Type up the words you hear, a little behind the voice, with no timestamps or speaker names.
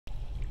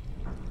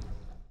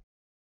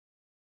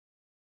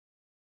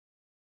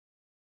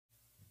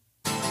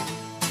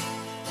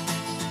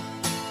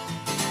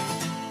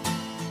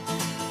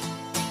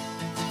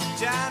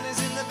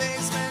Johnny's in the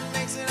basement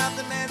mixing up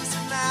the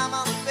medicine. Now I'm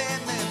on the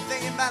pavement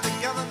thinking about the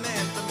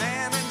government. The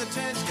man in the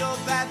trench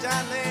coat, fat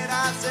John laid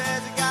off,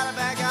 says he gotta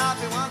back off,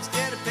 he wants to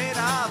get it paid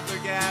off.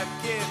 Look out,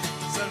 kid,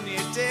 something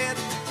you did.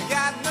 You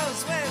got no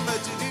swim,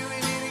 but you do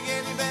need to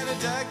get you better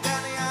duck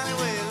down the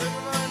alleyway.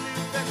 Looking for a new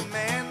friend,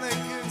 man, the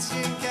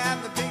coonskin cap,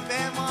 the big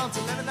band wants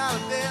 $11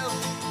 bill.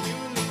 You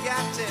only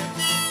got 10.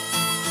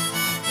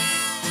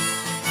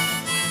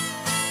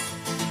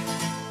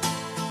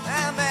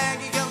 And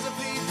back he comes a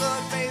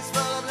fleet-foot, face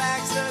full of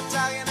black stuff,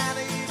 talking out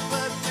of you,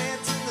 put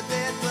pants in the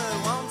bed, but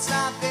won't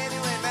stop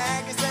anyway.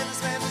 Back he said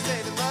this man was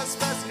late, the bus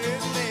busted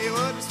early,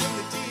 orders from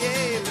the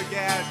DA. Look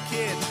out,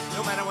 kid,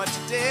 no matter what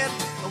you did,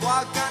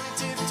 walk on your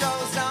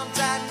tiptoes, don't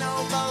tie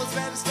no bows,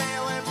 better stay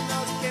away from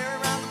those who carry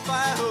around the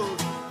fire hose.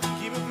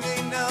 Keep a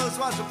clean nose,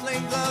 wash your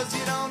plain clothes,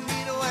 you don't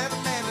need a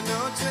weatherman to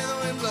know which way the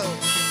wind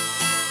blows.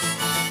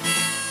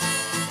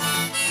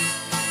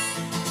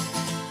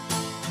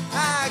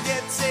 I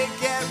get sick,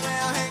 get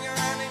well, hang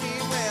around and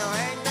eat well,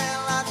 hang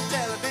down a lot to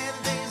tell if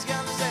anything's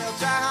gonna sell.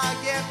 Try hard,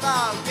 get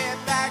bald, get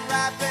back,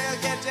 right fail,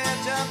 get jet,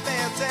 jump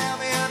fail. Tell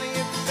me, honey,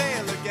 if you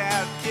fail, look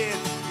out, kid,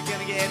 you're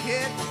gonna get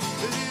hit.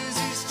 The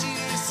losers,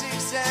 cheaters,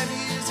 6-7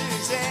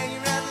 users,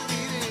 hanging around the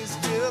leaders.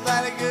 Still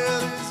by the girl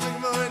who's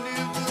looking for a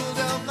new fool,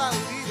 don't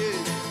follow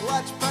leaders.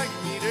 Watch your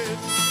parking meters.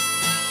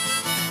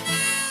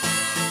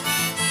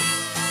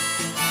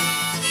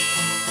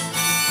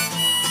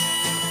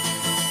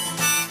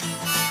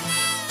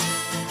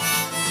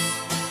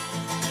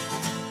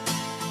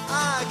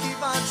 I keep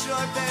on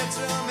short pants,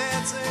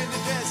 romance, and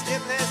dress,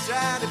 get less,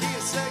 trying to be a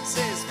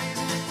success.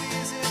 Squeezing and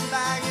pleasing,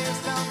 lying years,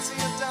 don't see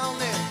it, don't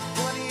live.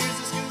 20 years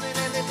of schooling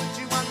and they put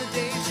you on the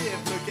day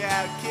shift. Look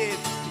out, kid,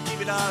 you keep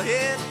it all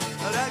hid.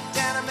 Duck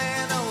down a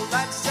man, old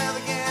light to sell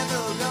the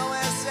candle. Go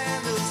wear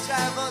sandals,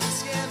 try for the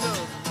scandal.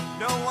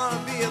 Don't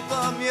wanna be a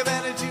bum, you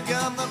better chew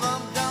gum. The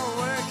bump don't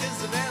work, cause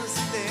the man will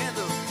see the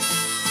handle.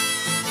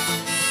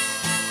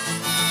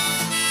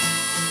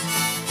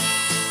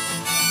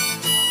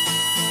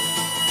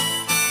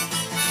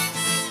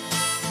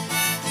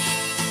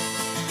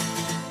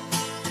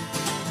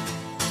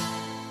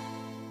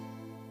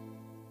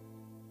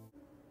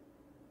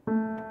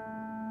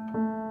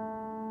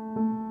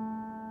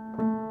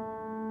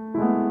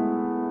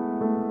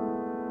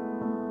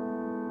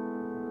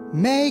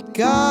 May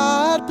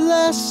God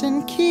bless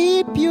and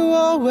keep you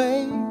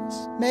always.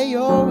 May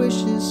your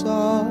wishes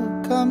all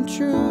come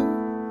true.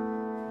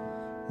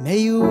 May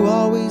you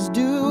always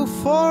do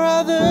for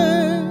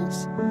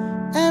others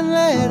and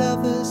let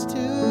others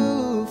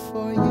do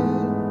for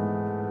you.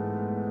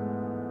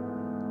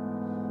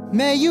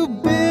 May you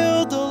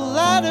build a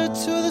ladder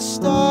to the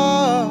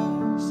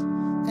stars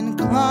and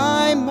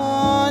climb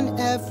on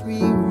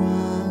every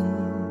run.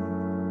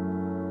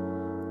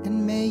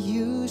 And may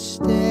you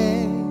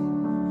stay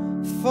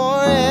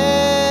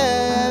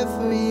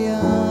forever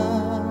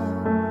young.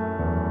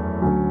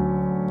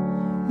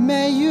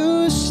 May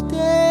you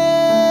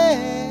stay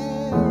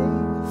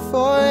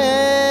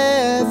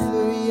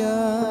forever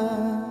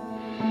young.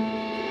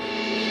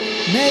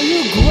 May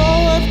you grow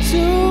up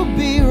to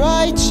be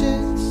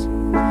righteous.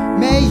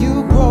 May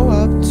you grow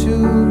up to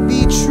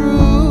be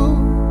true.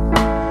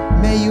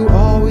 May you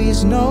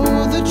always know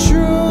the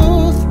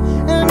truth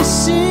and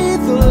see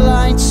the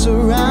light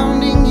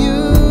surrounding you.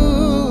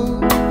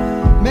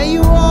 May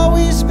you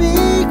always be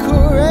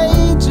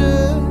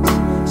courageous,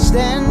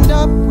 stand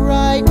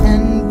upright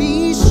and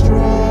be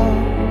strong.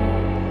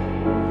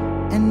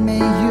 And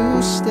may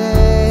you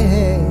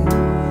stay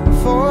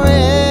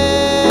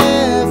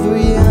forever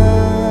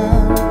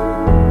young.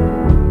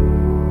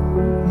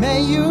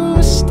 May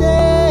you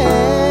stay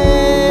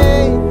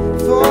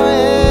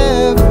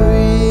forever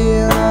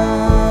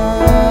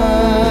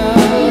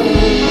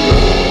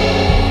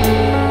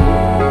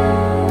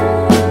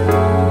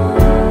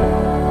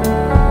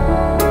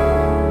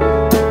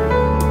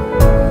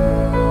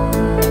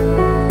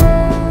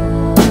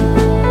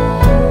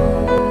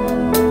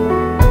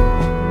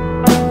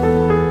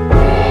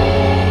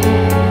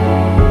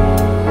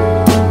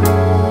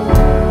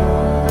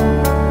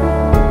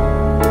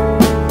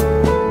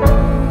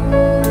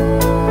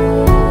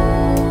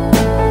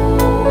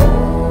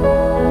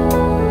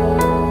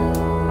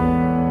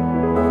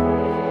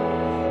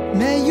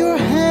May your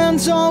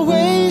hands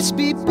always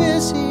be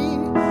busy.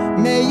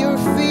 May your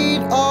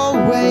feet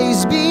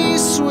always be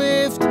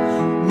swift.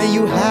 May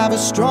you have a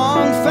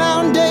strong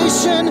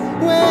foundation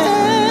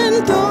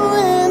when the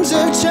winds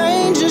of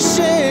change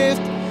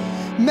shift.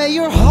 May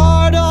your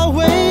heart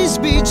always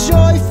be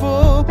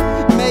joyful.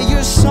 May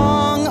your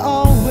song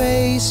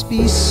always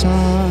be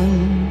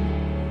sung.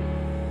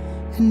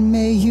 And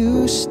may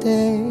you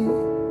stay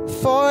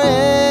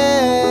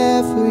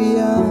forever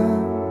young.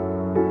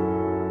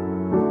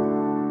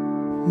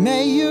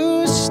 May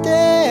you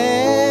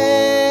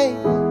stay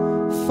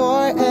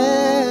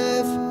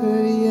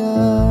forever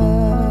young.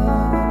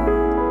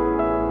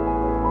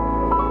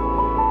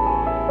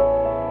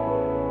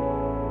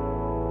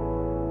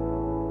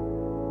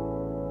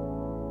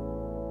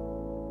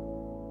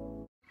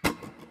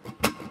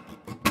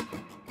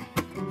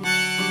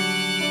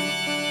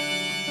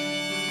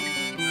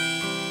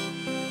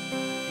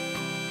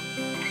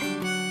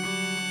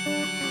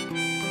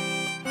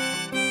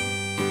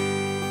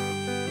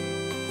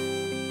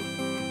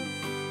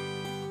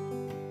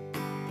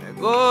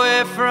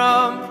 away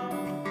from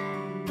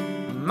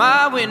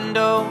my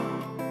window.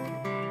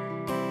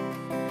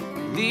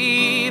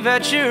 Leave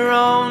at your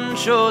own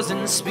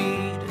chosen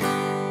speed.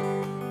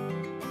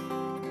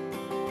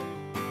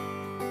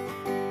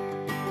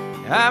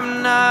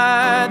 I'm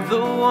not the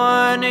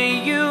one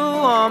you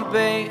want,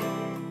 babe.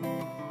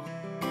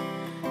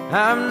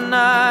 I'm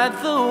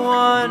not the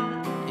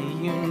one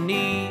you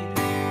need.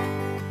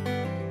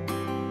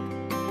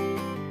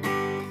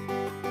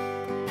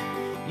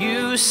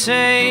 You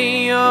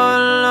say you're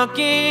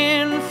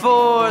looking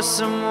for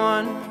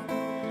someone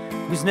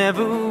who's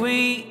never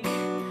weak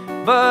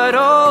but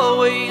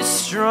always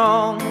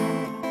strong,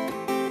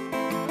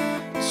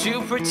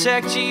 to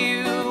protect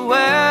you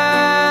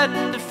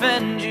and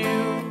defend you,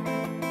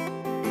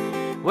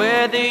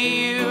 whether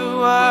you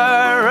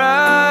are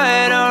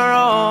right or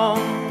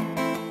wrong.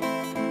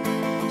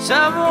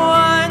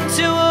 Someone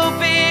to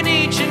open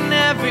each and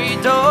every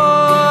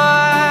door,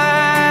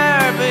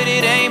 but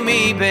it ain't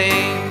me,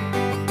 babe.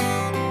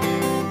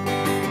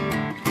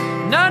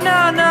 No,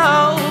 no,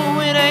 no,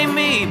 it ain't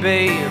me,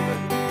 babe.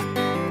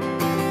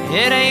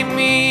 It ain't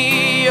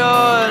me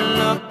you're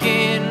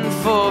looking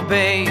for,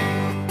 babe.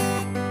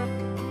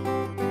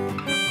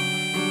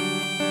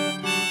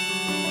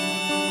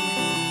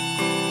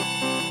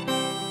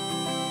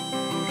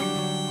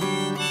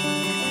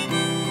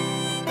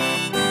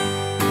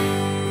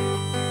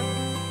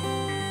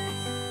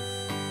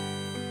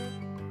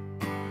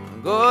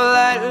 Go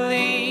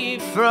lightly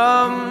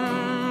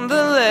from the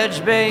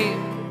ledge, babe.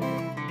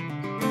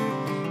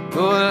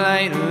 Go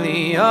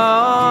lightly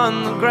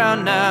on the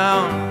ground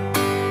now.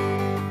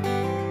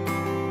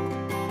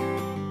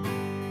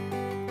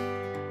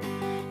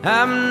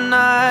 I'm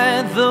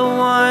not the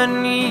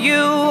one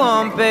you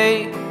want,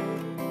 babe.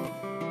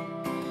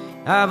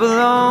 I will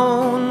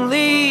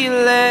only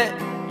let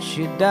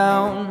you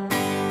down.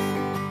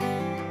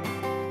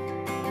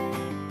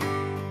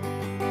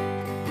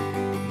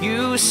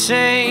 You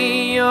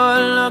say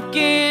you're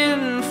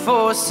looking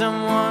for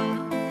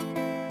someone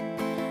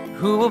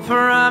who will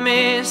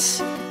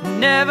promise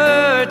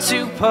never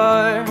to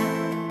part,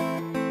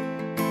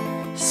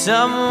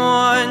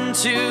 someone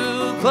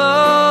to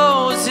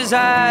close his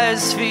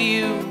eyes for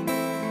you,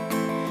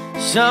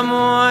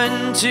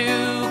 someone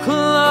to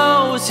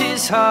close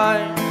his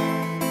heart,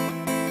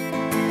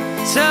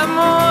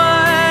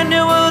 someone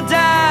who will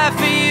die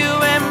for you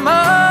and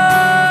more.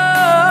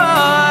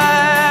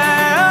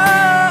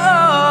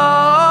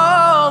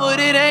 But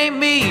it ain't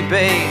me,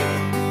 babe.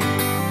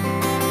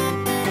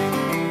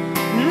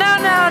 No,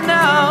 no,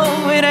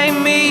 no, it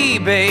ain't me,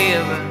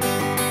 babe.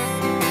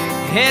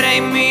 It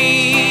ain't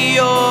me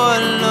you're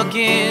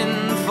looking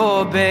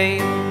for,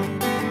 babe.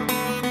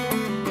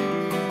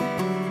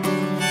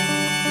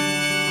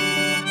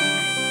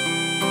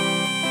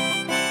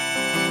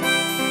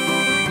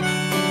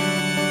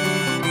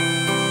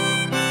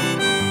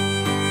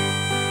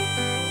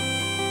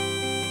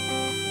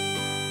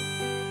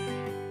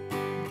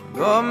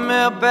 Go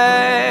melt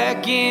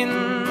back in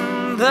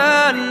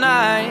the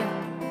night.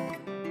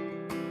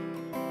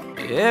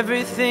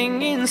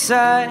 Everything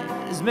inside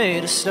is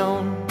made of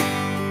stone.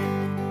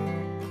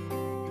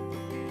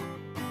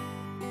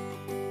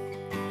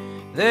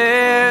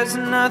 There's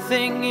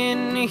nothing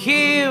in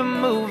here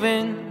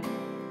moving,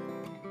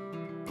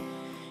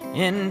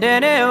 and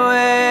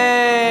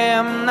anyway,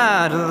 I'm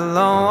not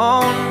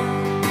alone.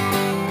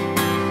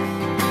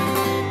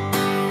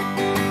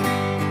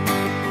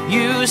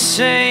 You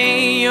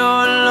say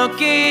you're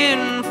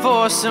looking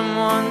for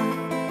someone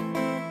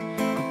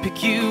who'll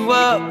pick you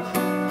up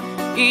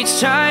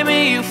each time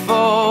you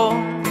fall,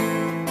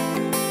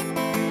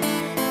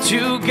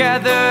 to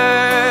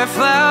gather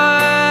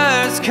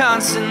flowers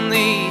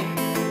constantly,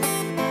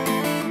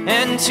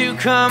 and to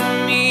come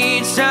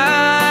each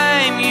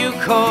time you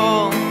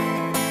call.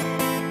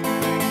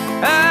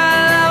 A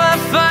lover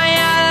for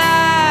your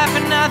life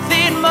and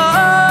nothing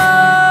more.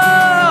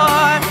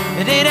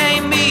 And it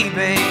ain't me,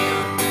 babe.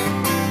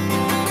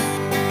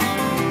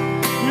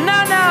 No,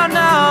 no,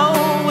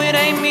 no, it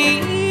ain't me,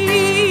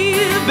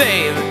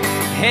 babe.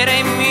 It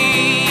ain't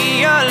me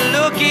you're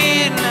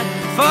looking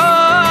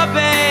for,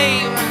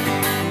 babe.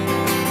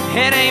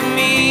 It ain't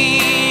me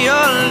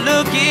you're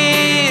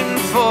looking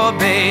for,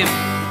 babe.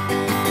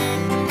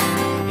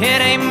 It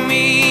ain't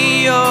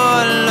me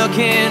you're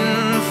looking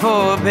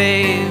for,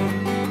 babe.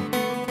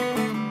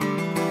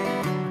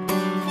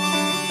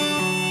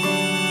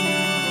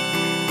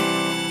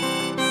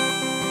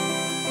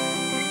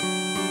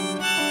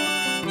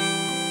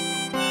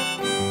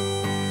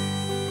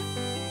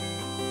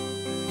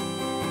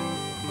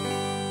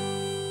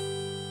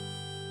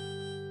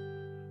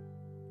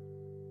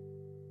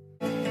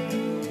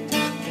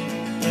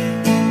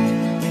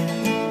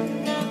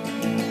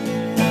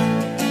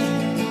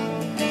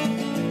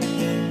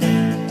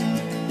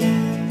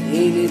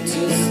 Ain't it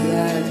just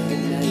like the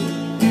night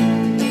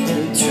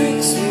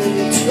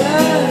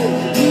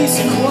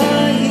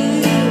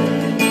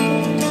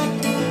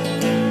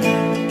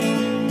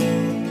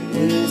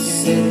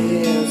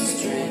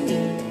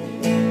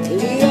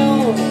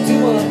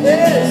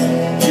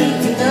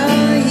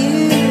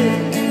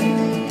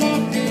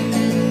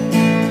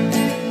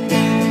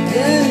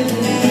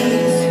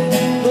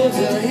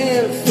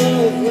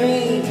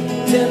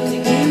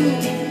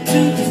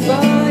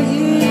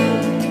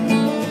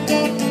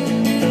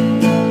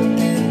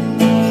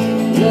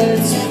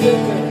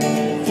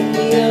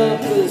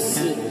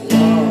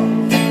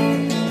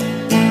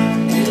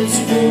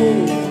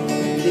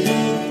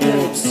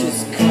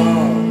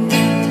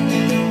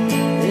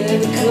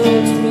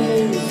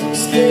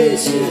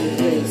should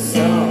play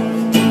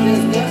soft.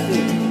 There's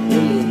nothing,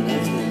 really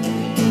nothing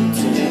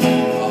to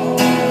all.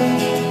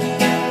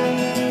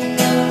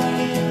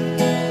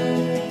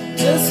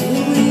 Just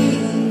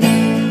Louise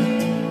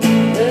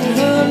and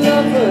her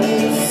lover,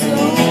 so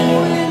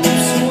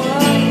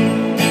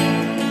entwined.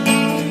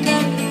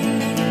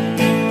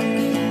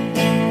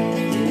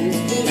 These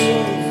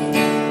visions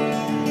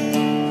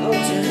of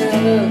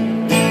Johanna.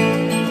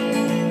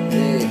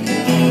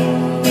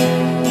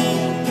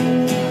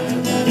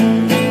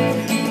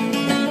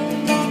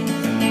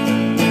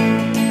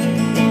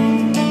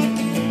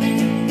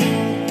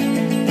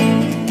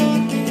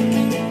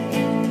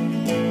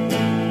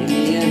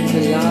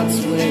 Lots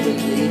where the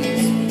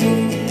ladies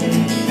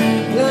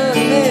blind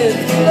man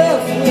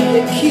bluff with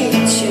the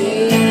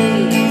keychain,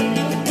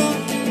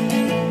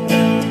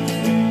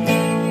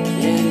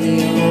 and the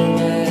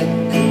all-night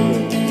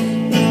girls,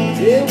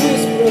 they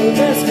whisper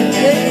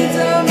masquerades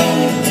on the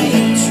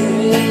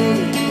D-train.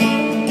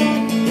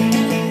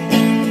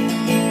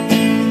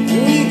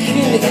 We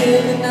can hear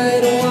the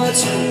night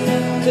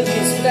watchman cook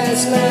his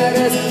flashlight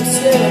as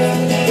himself,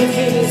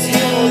 looking his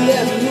hand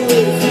that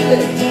blue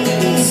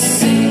and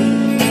see.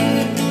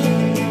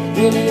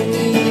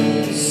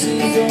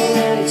 She's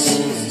alright,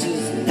 she's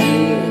just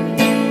near.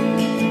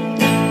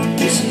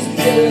 She's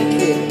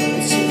delicate,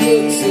 and she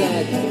looks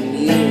like a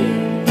mirror.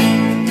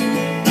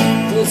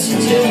 But she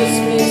just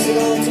makes it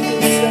all too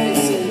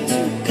concise and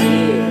too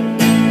clear.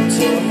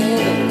 Until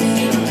heaven's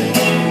the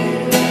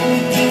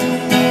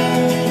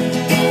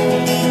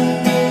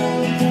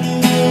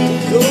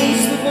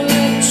ghost of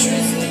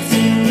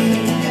electricity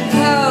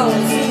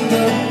howls in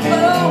the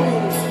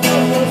bones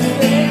of her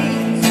face.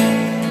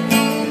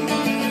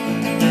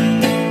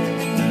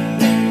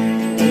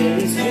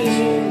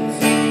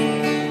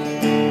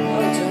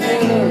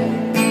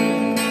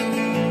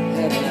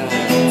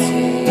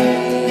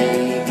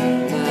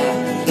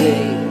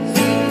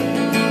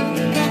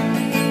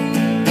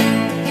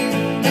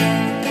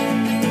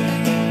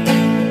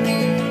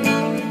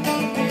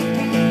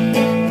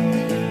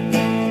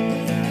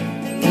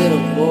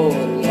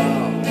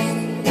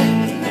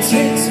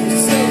 Takes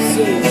himself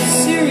so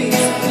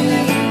seriously.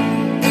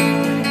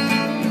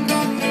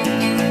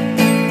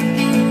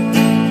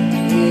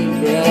 He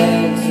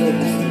brags of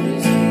his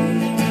misery.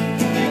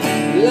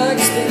 He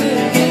likes to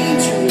live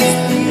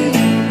dangerously.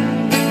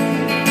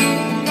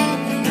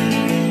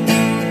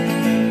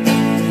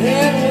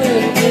 And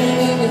when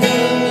bringing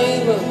her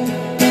neighbor,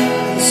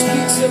 he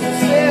speaks of a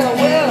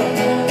farewell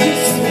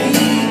kiss to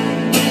me.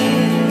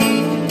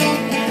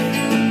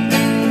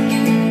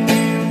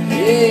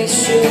 Yeah,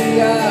 sure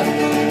got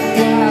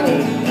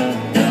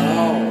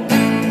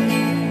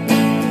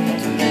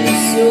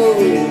so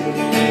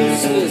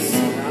useless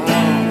and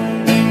all.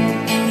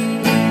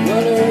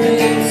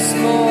 Muttering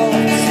small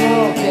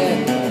talk at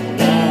the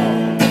wall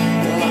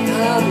while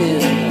I'm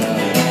in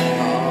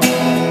love.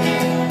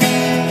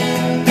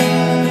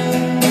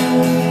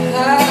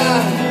 How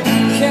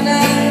can I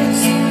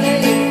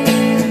explain?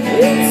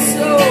 It's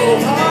so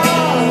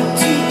hard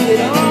to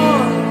get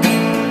on.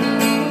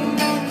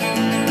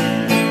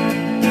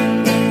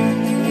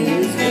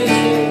 These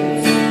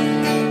visions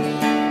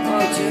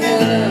are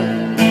Johanna.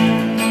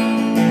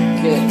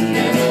 Get me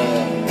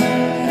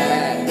up.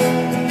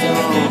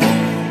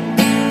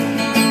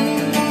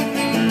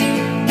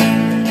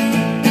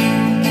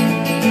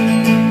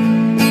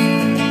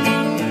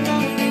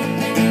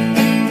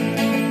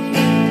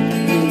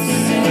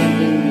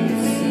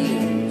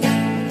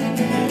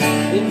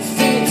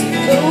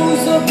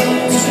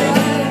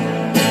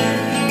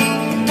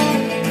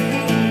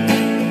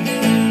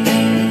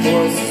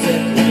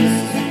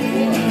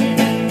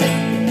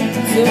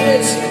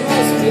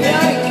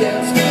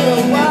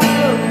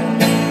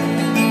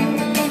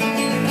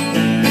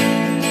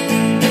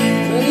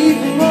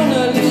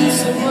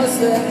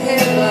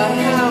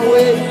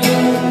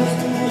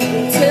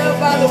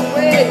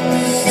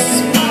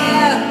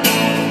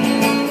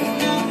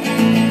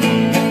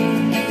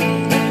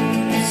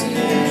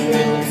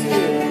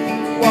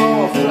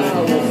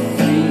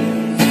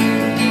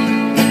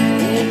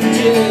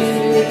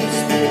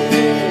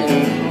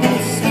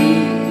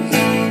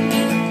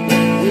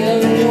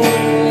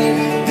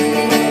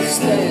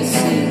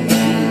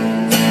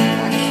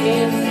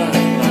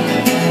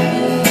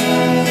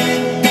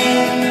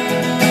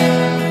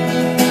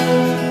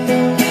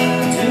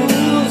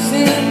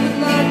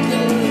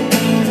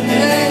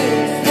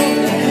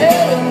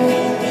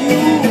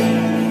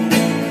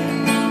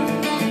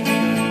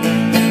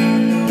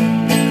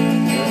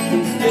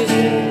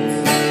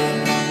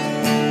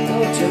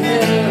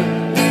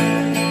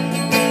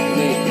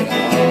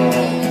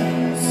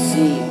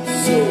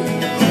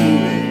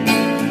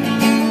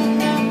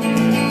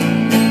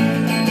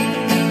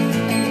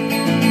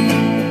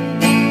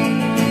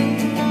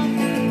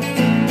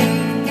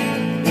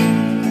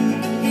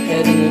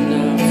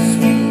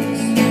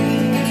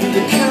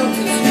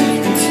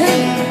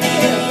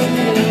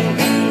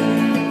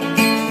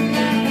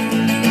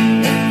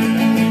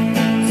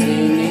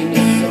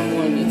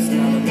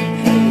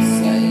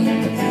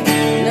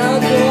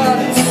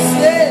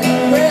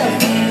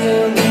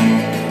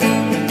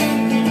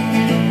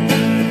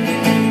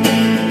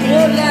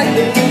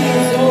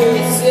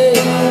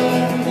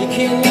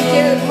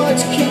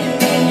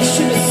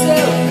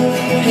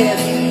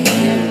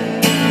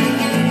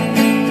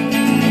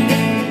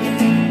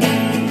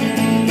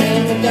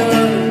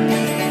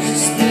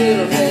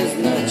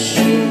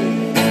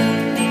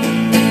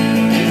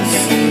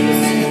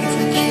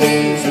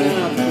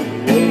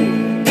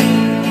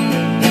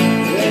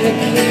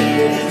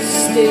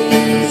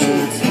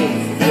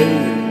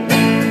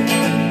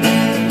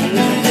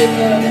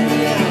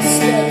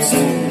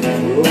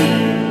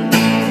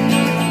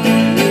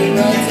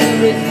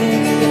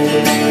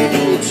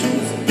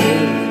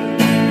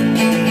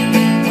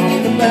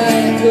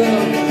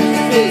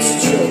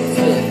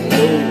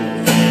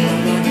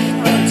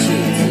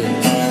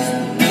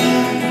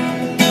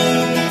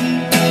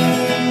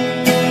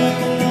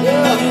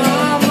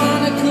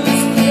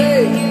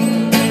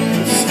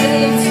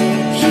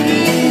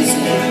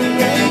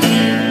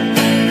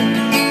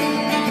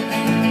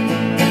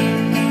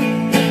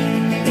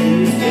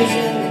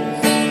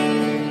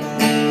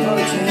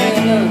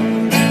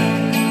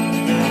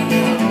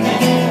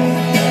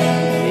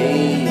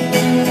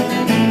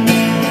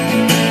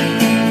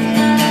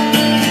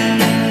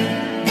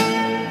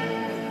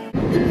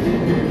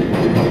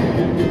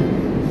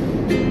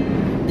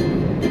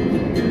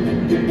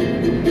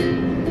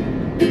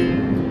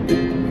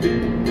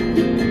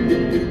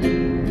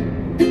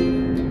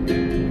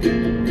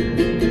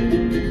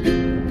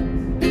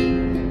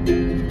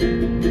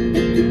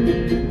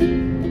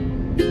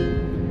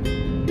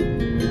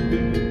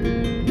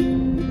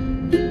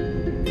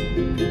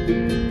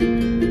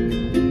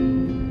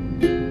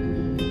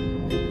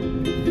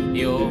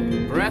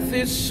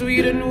 is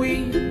sweet and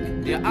weak,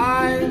 your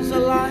eyes are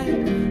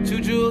like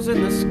 2 jewels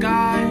in the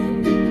sky.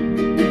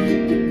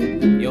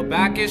 Your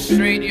back is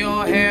straight,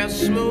 your hair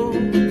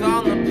smooth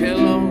on the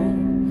pillow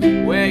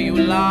where you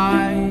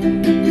lie.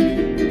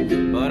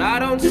 But I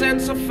don't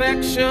sense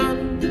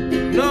affection,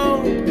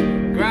 no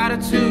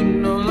gratitude,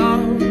 no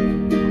love.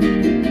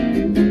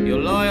 Your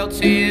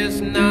loyalty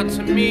is not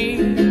to me,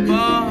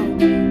 but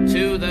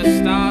to the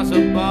stars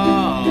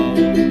above.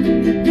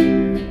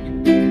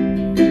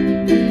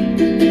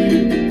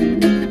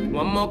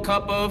 One more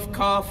cup of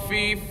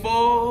coffee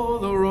for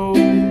the road.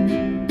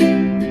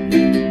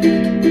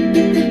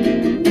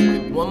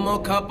 One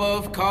more cup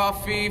of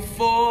coffee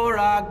before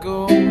I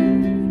go.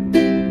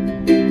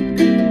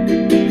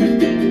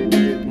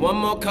 One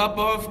more cup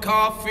of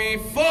coffee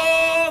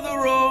for the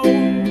road.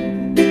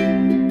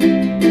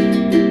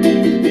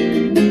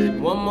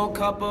 One more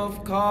cup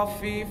of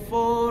coffee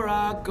before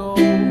I go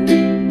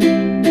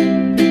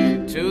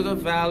to the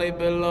valley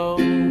below.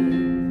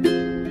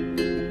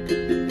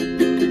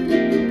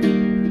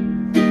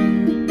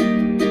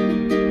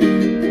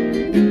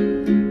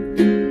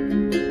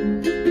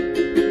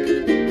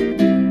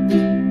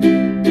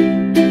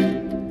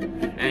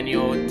 And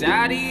your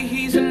daddy,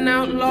 he's an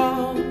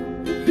outlaw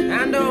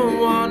and a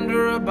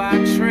wanderer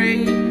by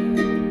trade.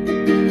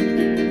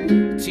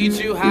 Teach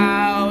you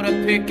how to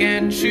pick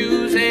and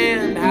choose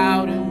and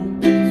how to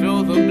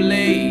throw the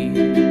blade.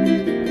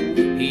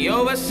 He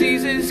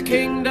oversees his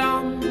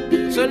kingdom,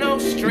 so no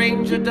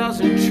stranger does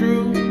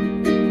intrude.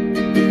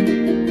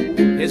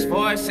 His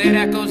voice, it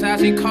echoes as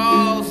he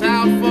calls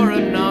out for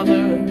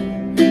another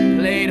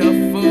plate of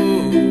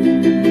food.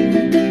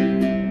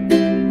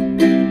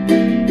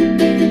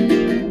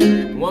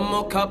 One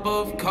more cup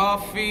of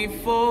coffee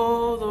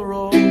for the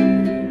road.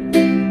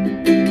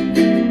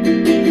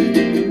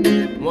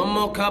 One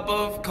more cup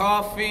of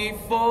coffee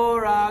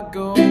before I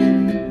go.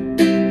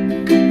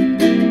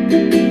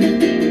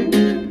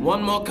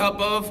 One more cup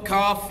of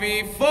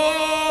coffee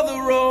for the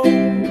road.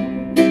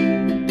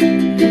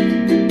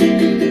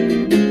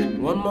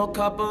 One more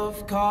cup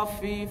of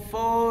coffee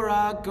before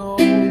I go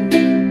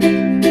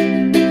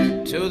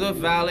to the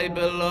valley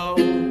below.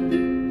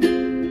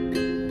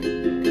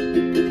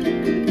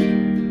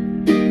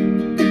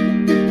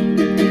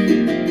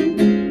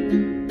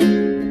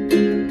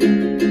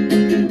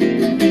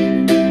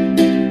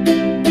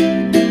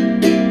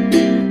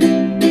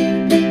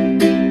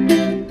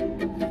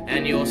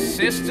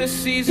 Sister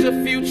sees the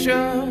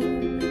future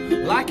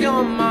like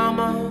your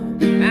mama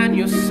and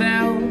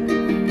yourself.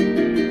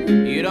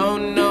 You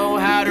don't know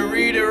how to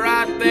read or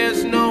write,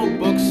 there's no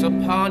books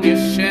upon your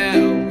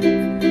shelf.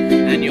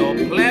 And your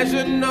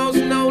pleasure knows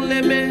no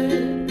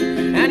limit,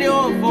 and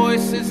your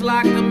voice is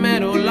like the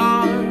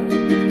meadowlark.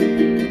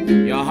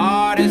 Your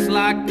heart is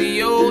like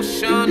the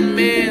ocean,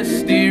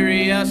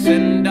 mysterious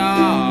and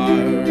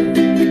dark.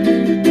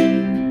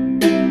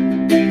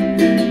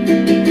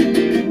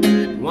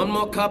 One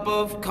more cup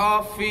of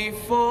coffee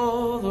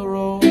for the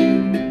road.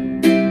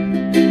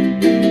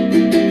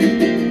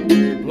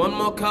 One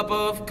more cup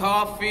of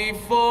coffee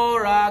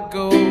before I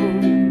go.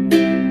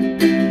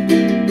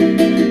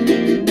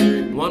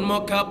 One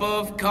more cup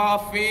of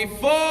coffee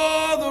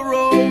for the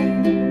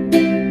road.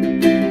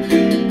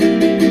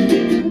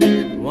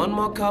 One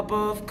more cup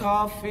of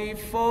coffee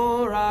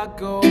before I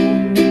go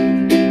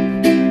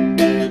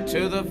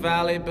to the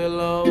valley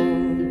below.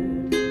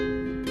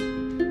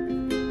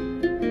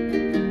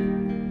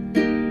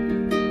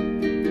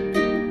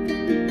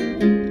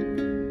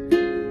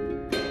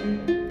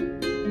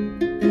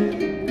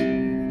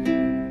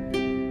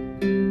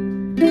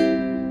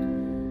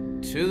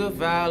 To the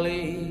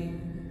valley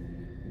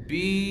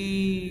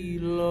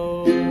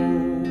below.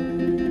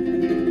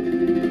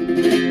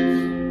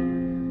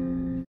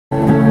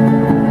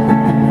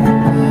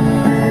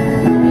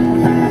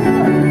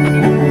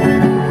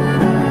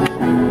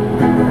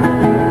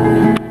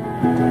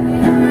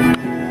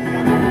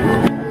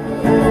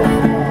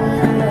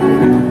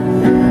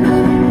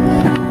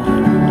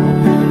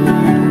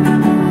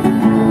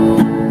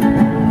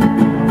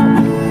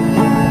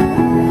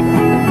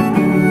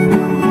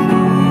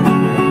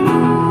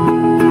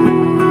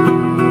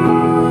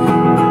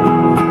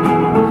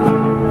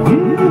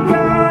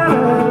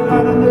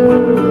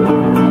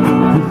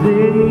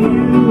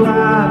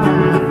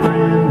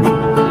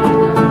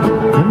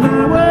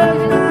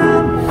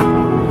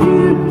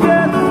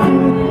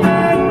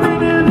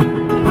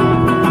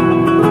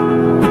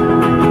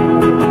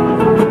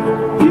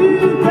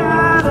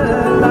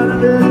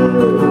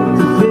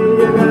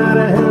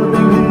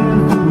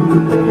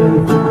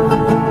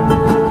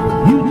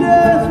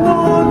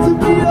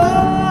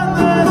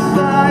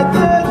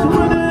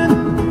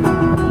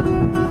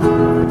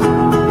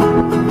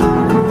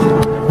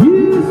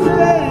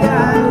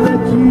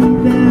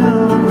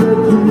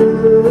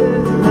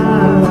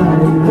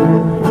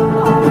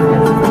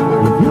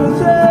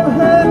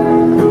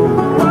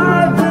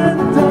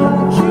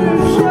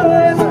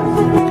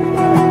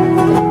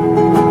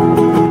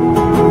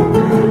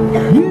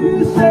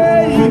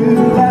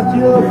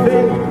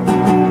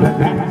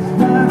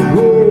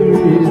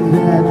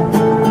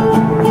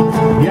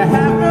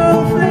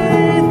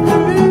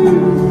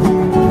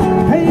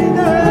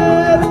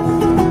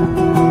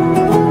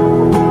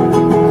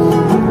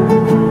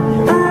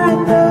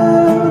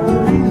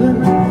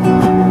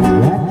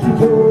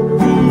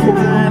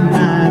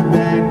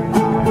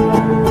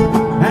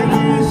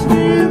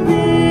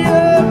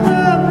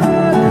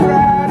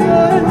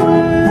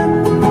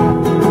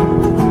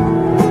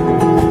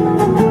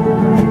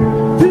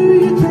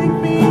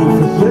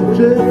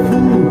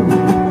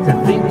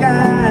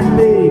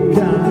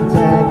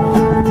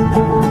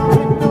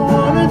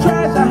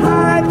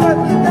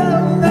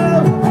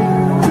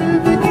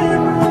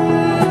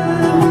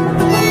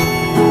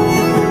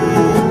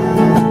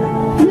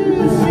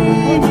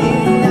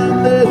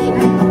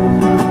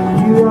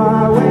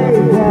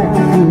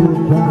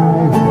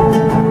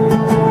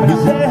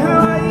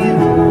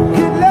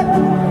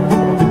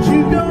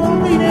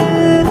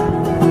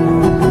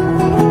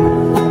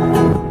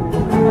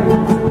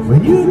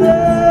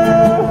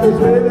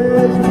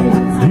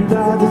 You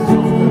gotta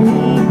see me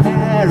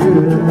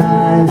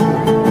paralyzed.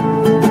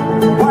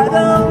 Why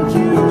don't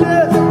you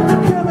just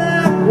come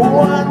out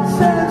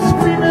once and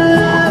scream it?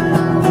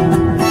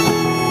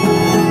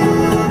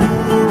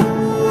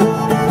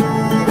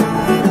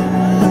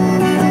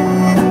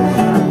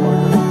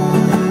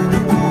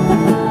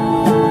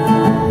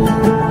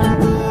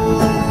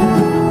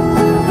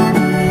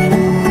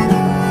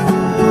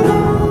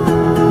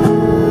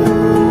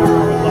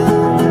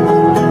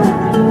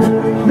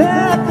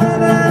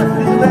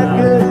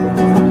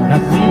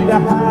 The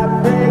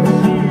heartbreaks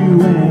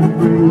you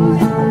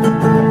embrace.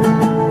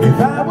 If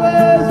I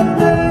was a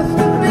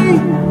destiny,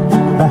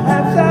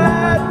 perhaps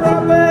I'd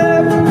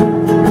problem.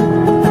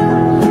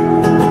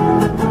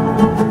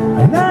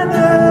 And I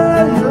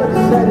know you're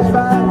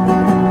satisfied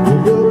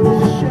with your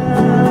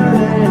position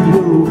and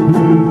your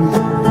place.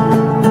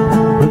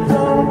 But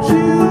don't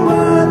you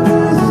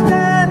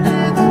understand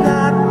it's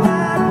not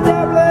my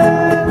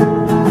problem?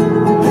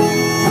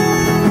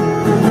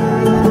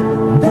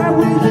 And I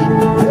wish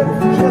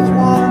that just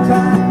one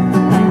time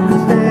you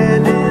could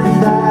stand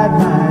inside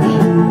my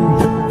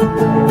shoes.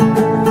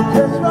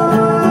 Just for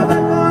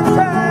that one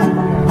time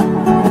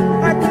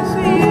I can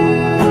see you.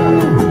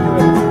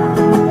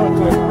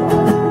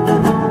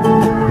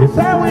 Yes, I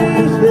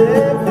wish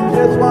that for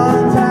just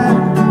one time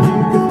you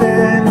could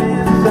stand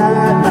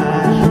inside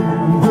my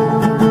shoes.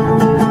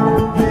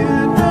 You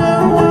know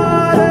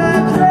what a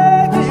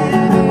drag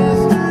it is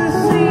to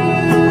see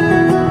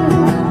you.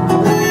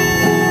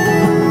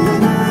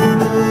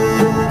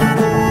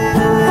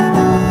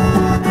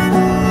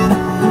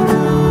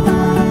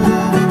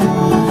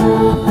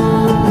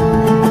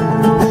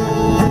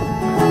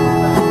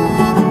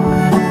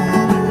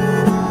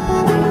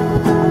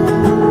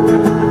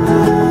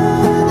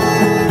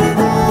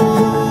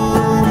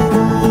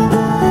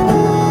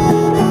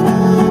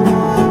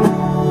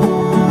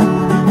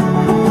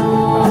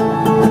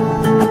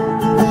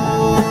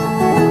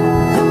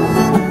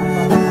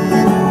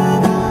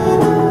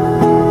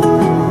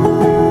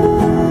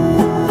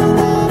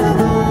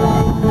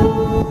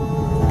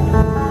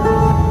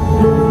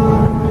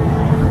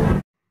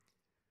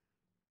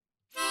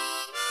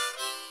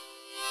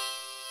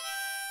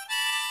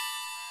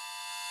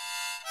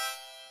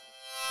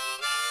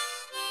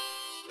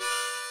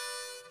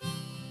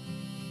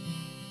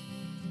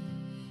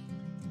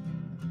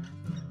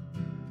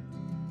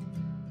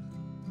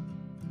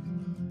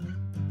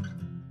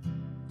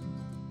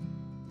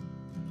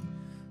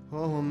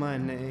 Oh, my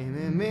name,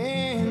 it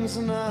means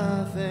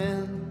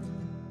nothing.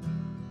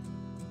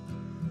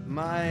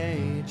 My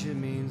age, it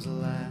means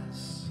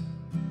less.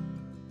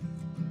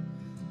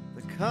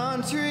 The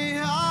country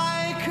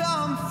I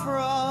come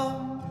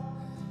from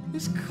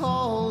is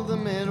called the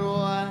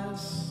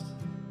Midwest.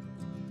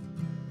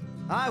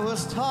 I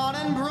was taught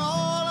and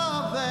brought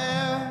up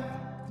there.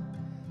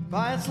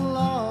 By its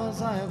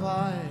laws I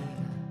abide.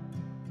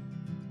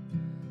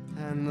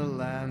 And the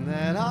land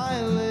that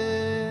I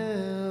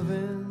live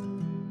in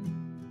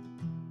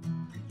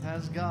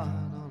has God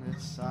on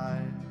its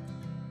side.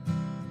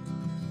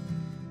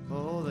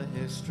 Oh, the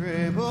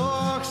history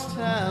books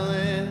tell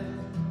it,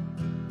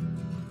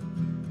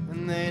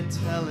 and they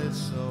tell it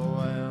so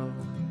well.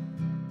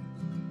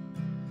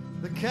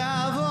 The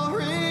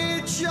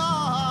cavalry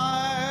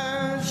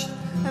charged,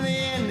 and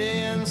the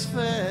Indians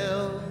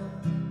fell.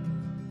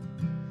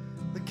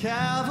 The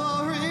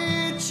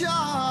cavalry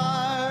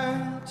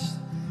charged,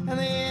 and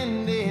the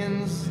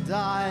Indians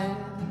died.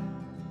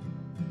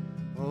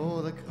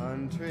 Oh, the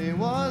country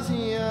was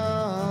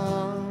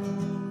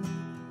young,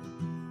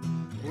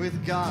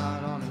 with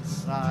God on its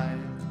side.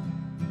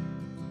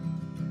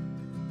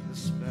 The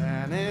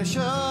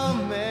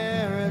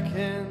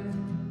Spanish-American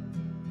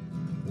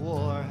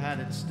War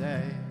had its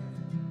day,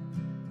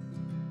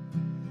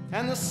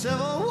 and the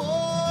Civil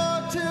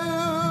War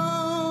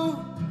too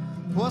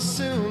was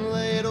soon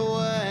laid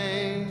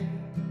away.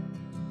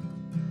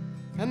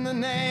 And the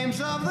names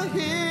of the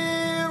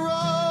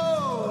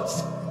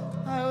heroes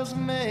I was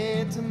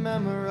made to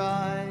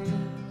memorize,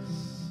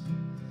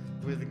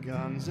 with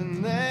guns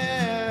in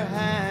their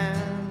hands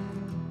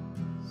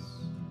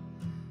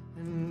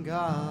and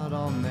God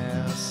on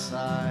their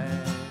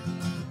side.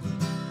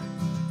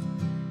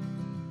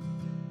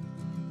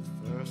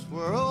 The First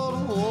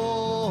World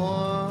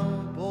War,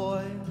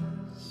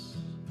 boys,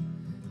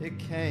 it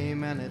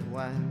came and it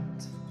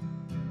went.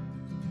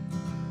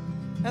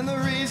 And the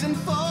reason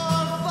for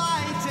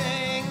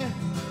fighting,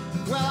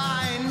 well,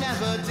 I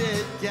never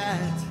did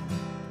get.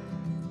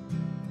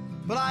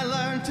 But I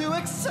learned to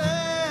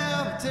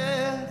accept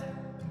it,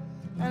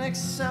 and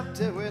accept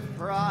it with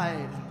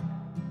pride.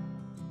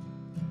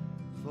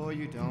 For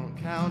you don't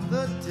count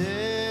the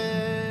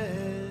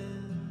dead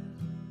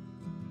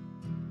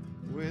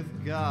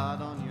with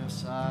God on your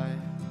side.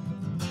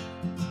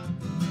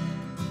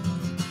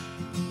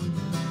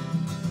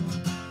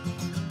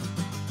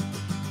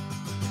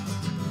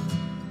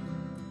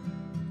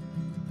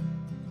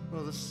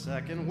 Well, the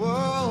Second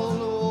World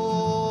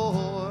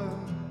War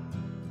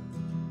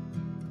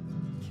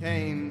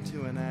came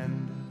to an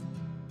end.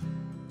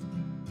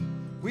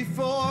 We We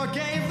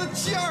forgave the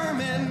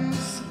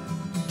Germans,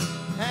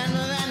 and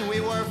then we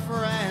were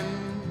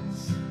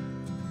friends.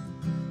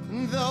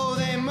 And though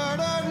they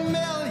murdered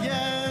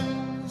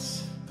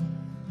millions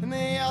in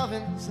the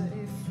ovens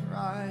they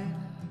fried,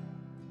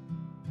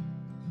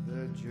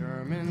 the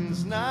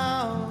Germans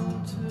now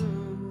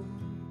too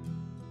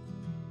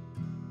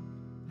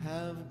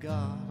have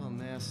God on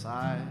their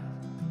side.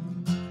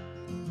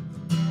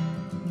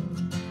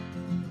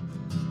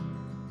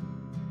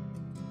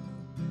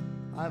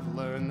 I've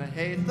learned to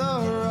hate the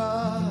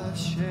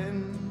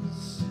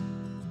Russians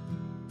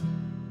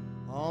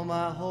all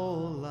my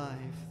whole life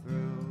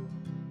through.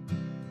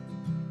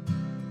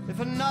 If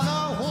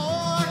another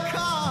war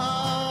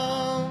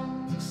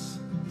comes,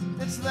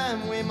 it's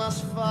them we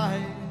must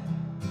fight.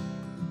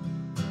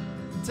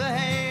 To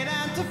hate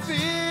and to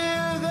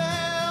fear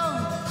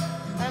them,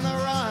 and to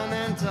run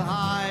and to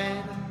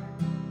hide,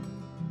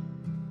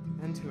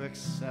 and to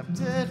accept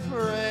it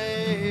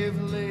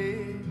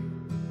bravely,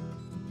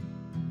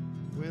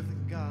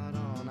 with God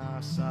on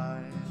our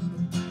side.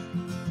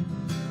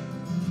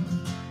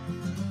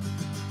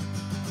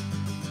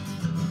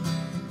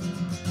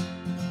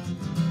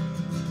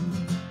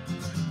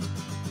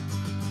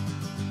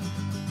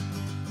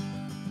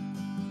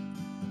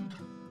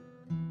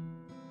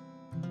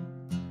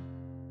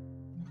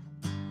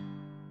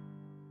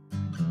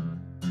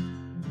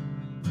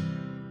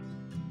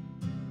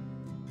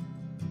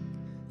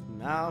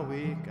 Now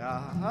we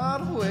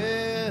got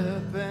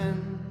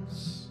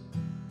weapons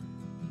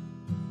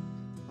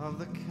of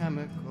the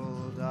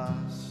chemical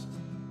dust,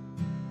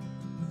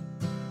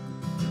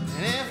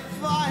 and if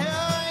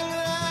firing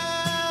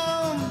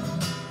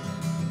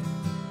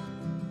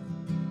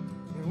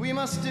them, we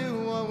must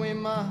do what we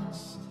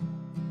must.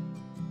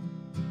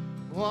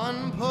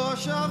 One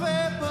push of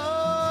a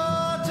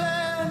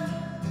button,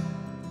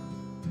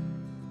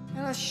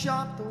 and I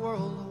shot the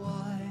world wide.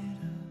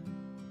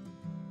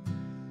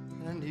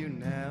 And you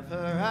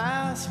never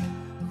ask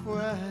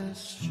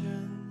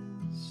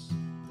questions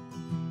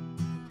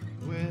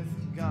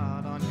with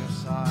God on your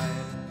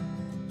side.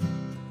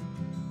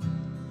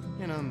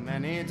 In a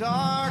many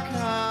dark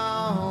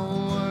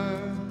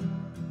hour,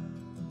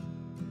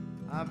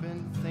 I've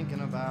been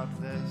thinking about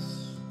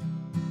this,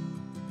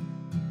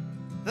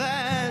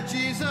 that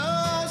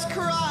Jesus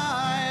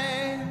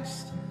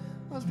Christ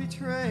was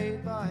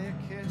betrayed by a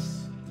kiss.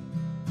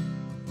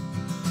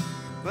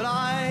 But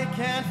I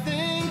can't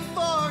think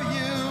for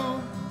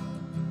you,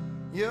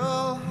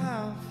 you'll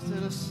have to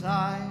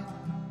decide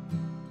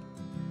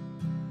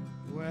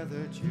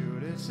whether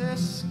Judas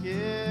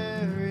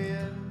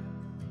Iscariot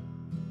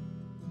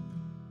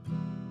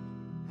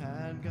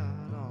had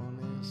God on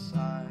his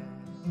side.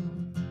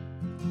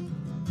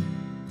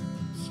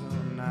 So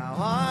now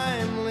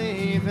I'm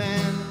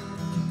leaving,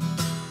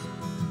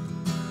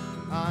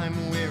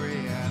 I'm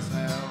weary as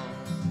hell.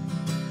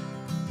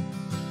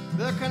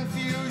 The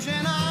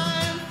confusion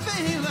I'm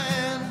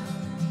feeling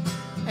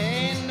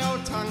ain't no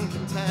tongue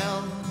can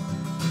tell,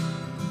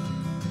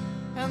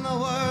 and the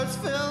words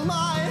fill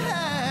my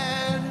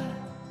head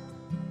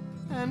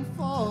and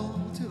fall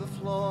to the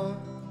floor.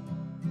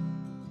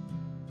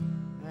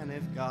 And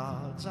if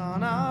God's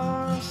on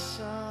our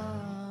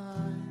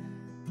side,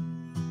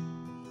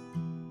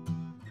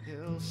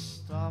 He'll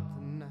stop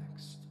the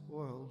next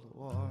world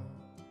war.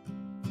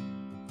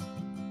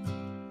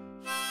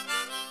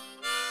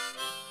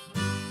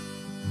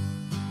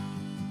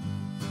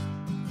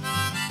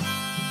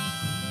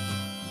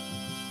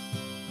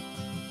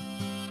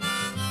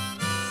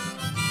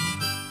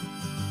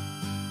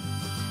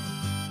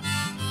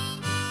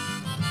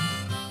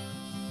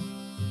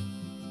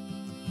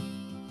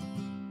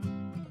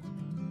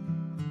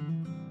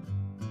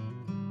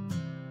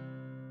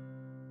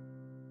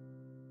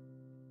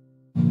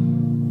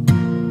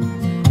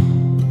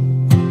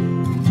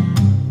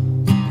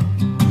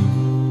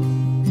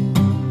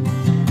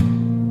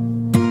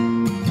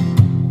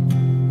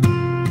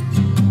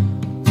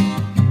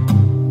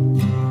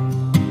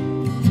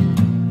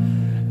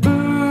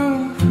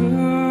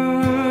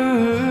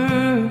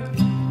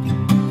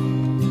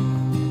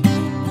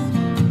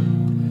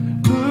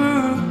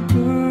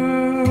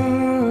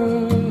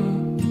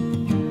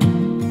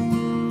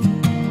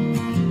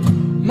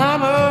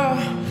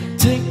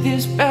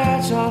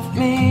 Off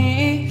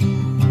me,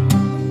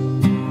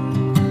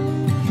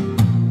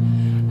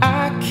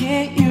 I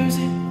can't use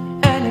it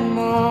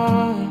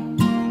anymore.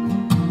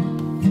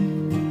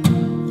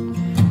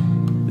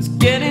 It's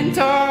getting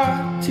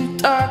dark, too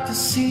dark to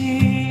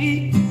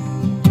see.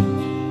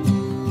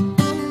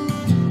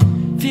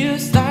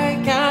 Feels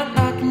like I'm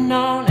knocking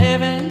on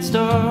heaven's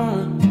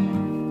door.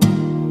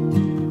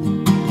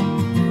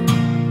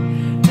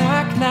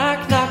 Knock,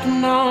 knock,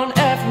 knocking on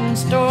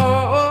heaven's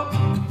door.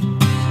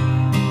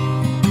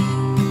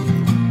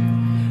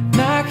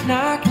 Knock,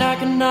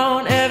 knocking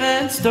on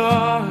heaven's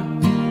door.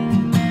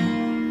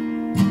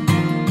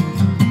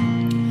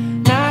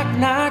 Knock,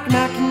 knock,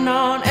 knocking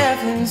on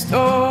heaven's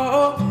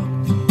door.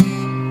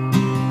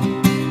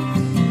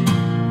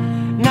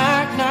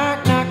 Knock,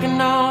 knock,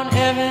 knocking on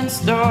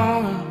heaven's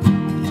door.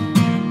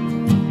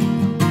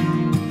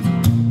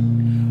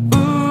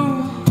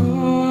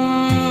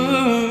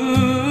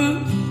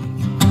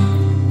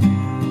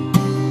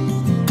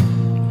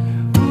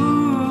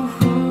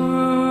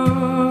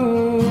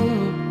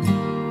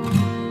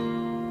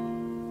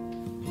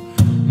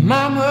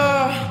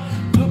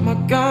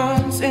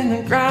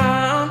 the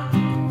ground.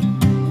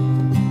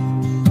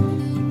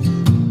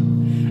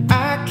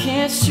 I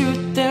can't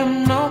shoot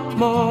them no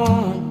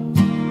more.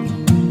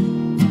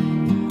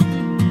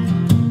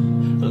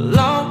 A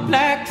long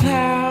black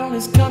cloud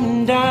is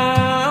coming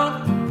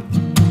down.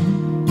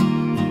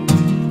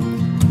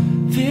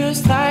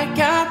 Feels like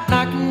I'm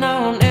knocking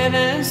on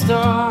heaven's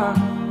door.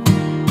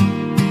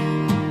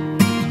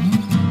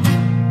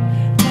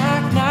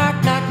 Knock, knock,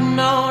 knocking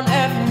on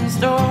heaven's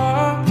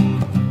door.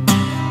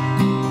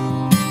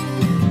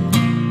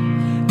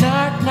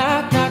 Knock,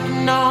 knock,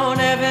 knocking on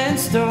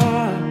heaven's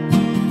door.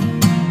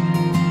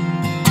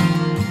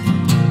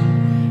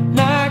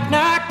 Knock,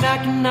 knock,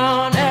 knocking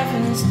on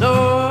heaven's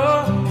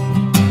door.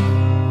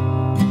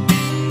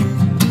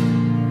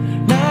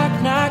 Knock,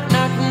 knock,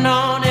 knocking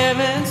on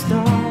heaven's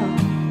door.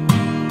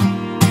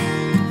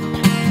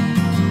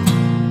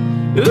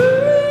 Ooh.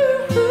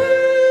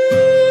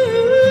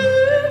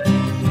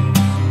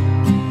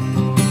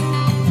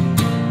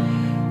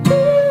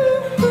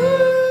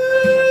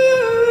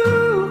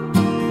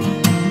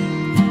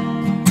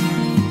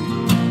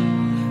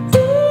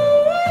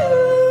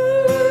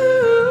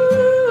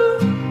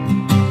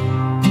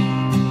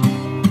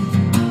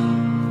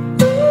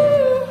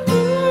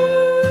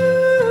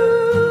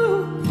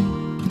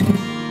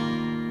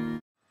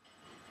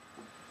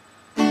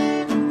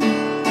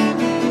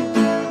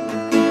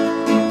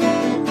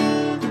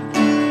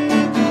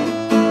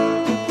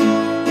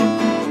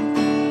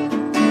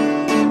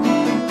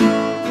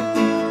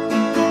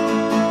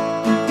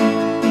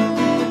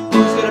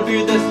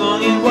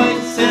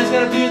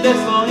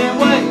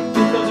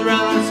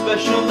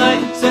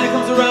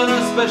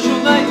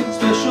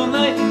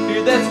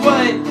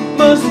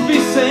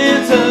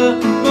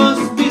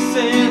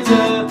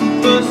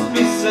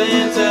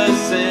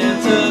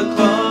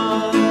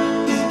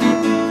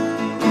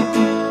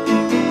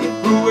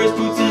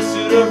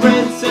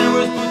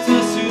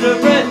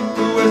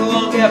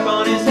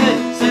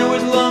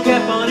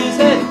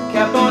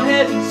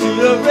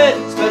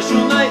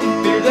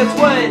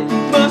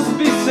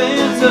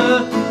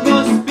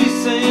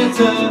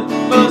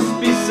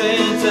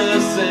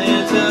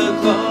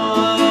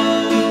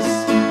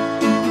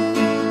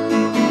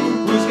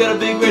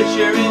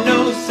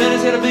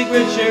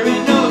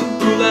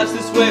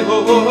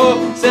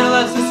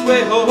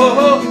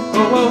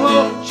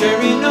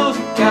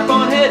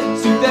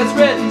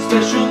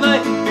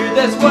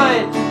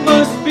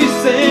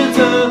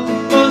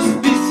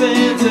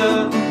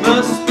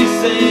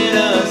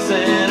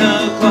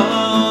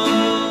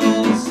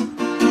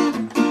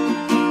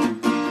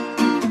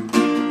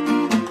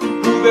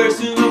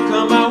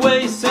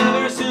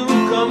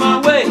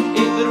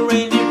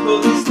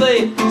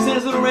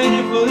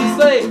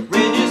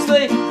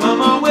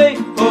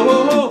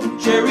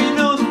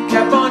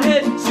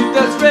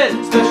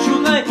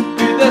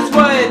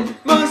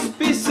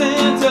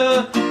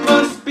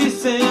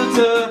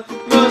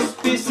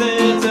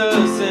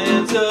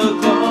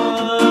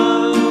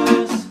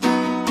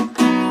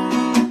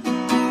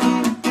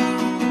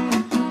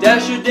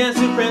 Dasher,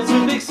 Dancer, Prancer,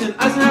 Vixen,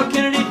 Eisenhower,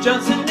 Kennedy,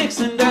 Johnson,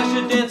 Nixon.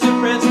 Dasher, Dancer,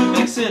 Prancer,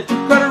 Vixen,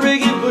 Carter,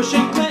 Reagan, Bush,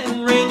 and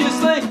Clinton. Reindeer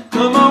sleigh,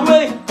 come our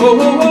way, ho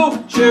ho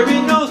ho.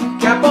 Cherry nose,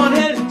 cap on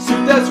head,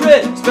 suit that's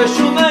red.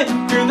 Special night,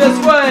 beard that's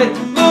white.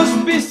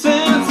 Must be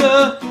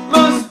Santa,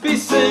 must be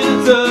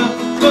Santa,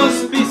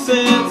 must be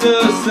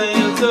Santa,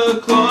 Santa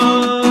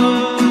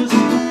Claus.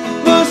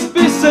 Must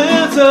be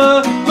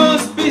Santa,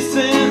 must be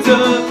Santa,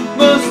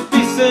 must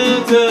be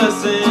Santa,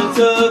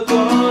 Santa Claus.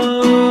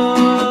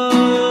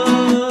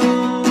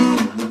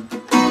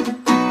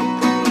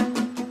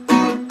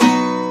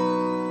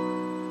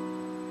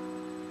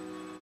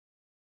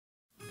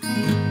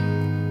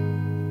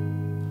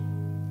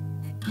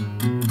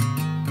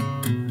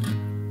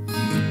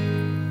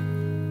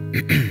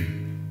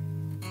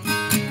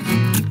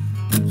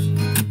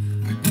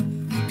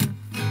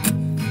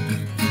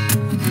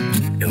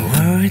 A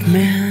worried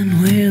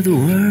man with a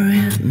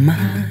worried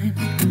mind.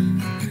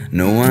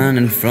 No one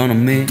in front of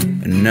me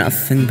and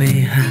nothing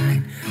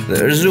behind.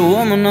 There's a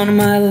woman on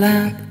my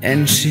lap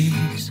and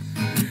she's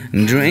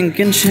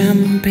drinking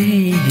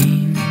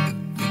champagne.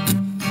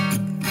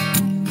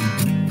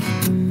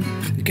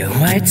 Got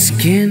white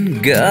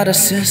skin, got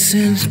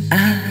assassin's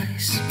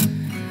eyes.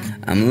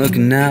 I'm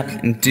looking up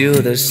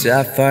into the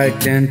sapphire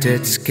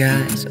tinted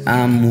skies.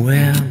 I'm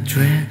well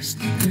dressed,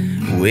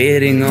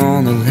 waiting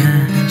on the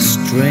last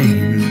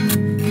train.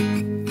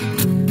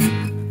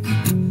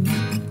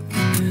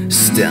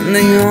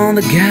 Standing on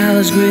the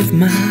gallows with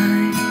my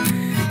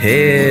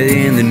head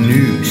in the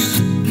noose.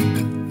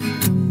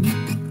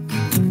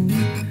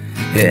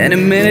 Any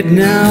minute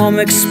now I'm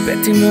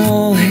expecting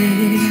all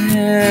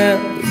hell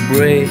to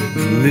break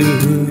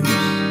loose.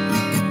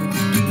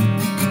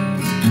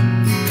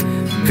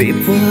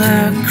 People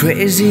are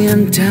crazy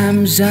and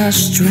times are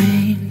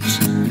strange.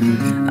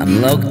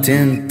 I'm locked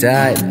in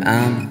tight,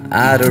 I'm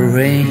out of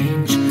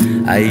range.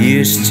 I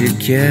used to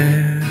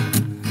care,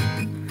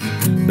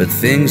 but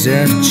things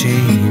have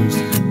changed.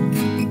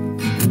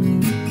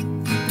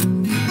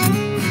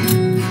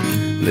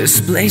 This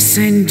place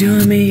ain't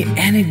doing me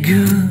any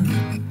good.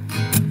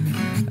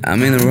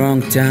 I'm in the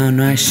wrong town,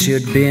 I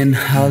should be in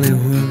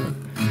Hollywood.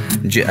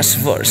 Just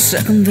for a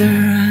second there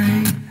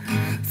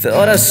I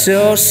thought I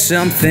saw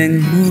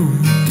something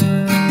move.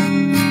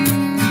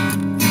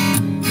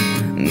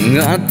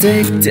 Gonna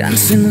take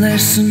dancing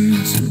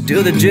lessons,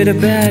 do the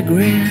jitterbag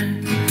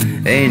red.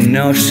 Ain't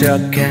no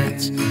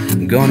shortcuts,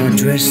 gonna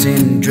dress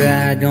in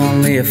drag.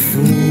 Only a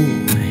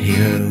fool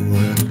here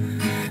would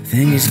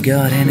think he's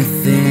got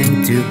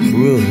anything to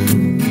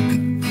prove.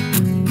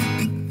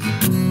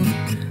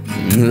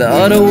 A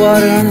lot of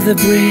water under the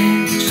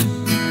bridge,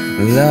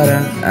 a lot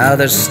of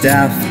other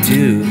stuff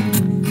too.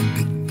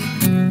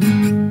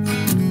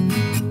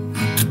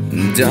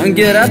 Don't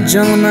get up,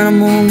 gentlemen,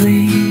 I'm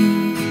only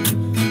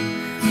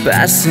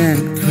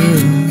passing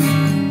through.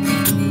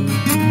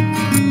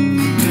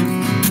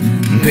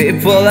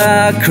 People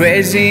are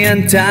crazy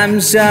and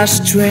times are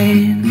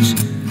strange.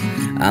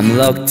 I'm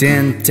locked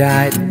in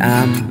tight,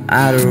 I'm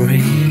out of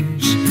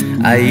range.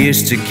 I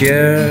used to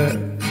care,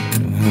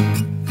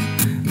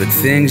 but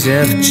things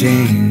have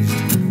changed.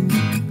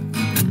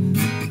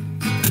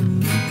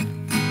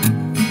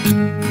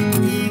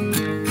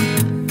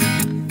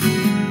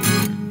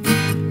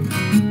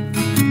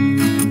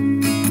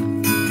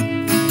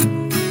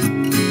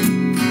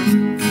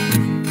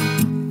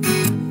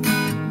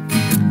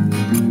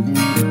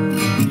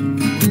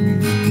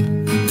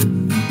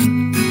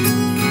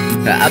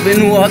 I've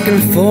been walking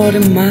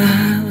 40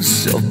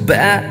 miles of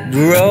bad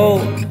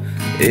road.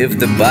 If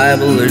the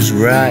Bible is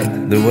right,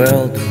 the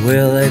world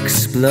will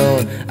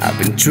explode. I've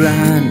been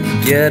trying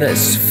to get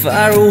as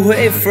far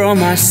away from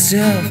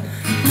myself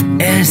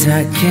as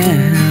I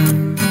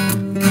can.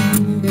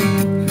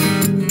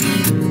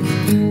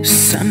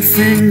 Some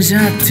things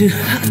are too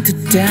hard to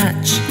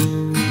touch.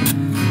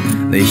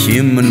 The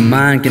human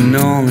mind can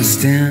only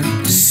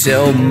stand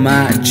so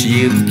much.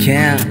 You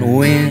can't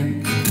win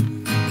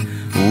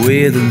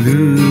with a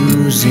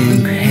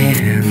losing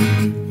hand.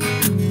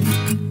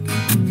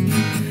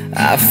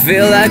 I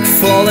feel like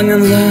falling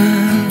in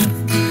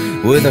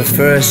love with the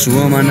first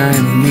woman I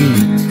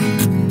meet,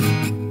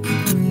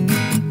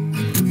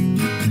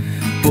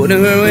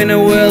 putting her in a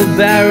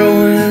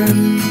wheelbarrow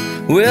and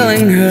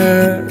wheeling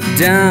her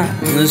down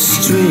the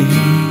street.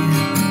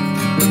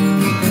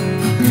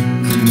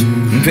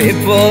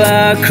 People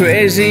are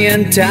crazy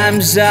and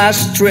times are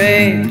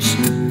strange.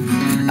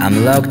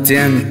 I'm locked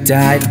in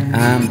tight,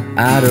 I'm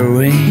out of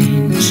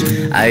range.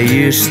 I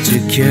used to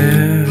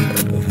care,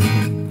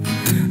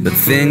 but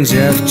things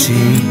have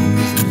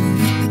changed.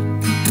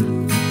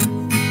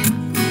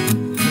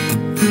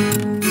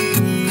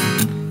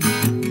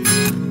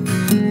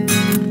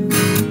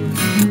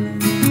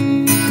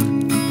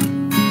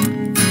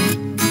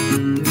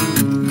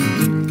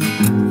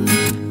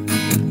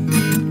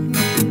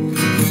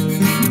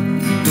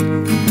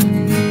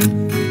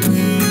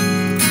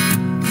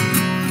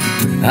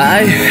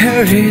 I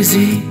hurt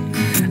easy,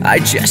 I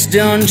just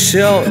don't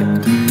show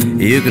it.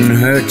 You can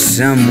hurt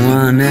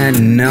someone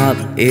and not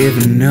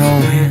even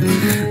know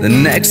it. The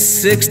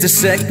next 60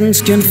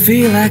 seconds can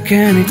feel like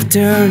an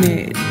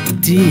eternity.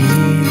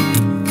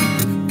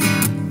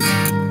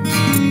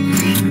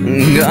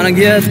 Gonna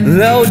get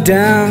low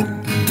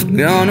down,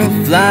 gonna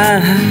fly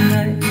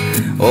high.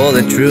 All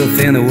the truth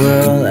in the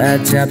world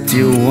adds up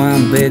to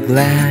one big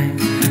lie.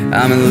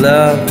 I'm in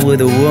love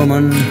with a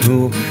woman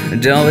who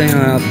don't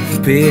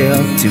appeal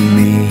to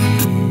me.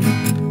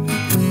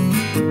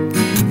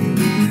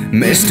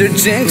 Mr.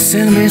 Jinx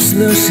and Miss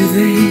Lucy,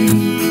 they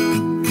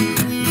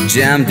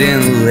jammed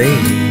in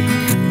late.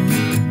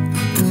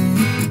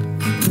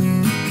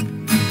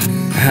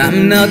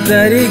 I'm not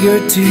that eager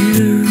to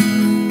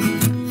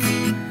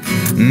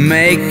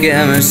make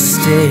a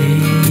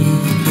mistake.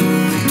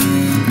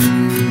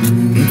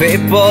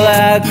 People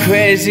are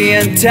crazy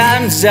and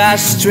times are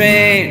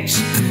strange.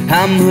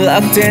 I'm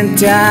locked in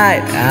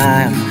tight,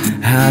 I'm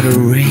out of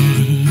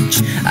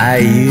range. I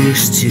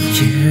used to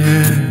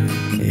care,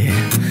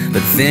 yeah,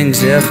 but things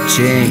have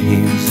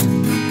changed.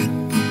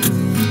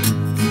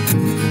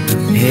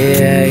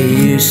 Yeah, I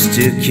used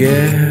to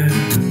care,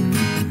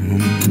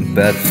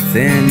 but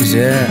things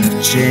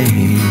have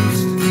changed.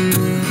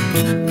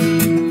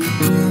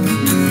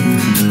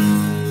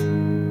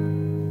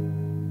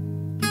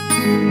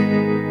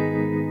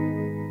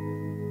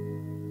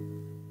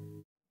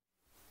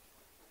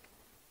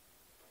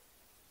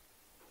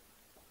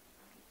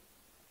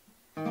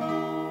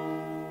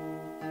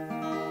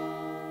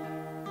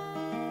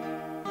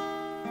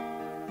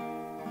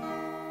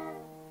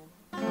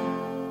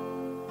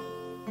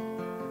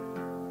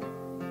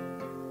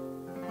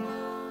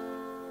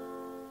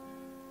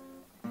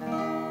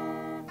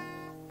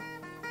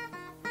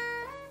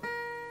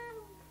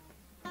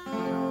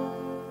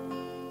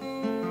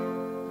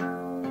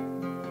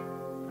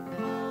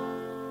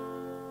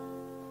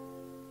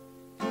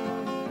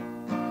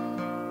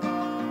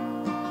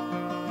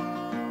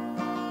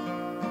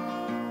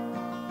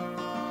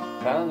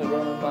 Found the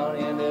running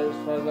money and there's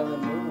fog on the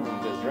moon.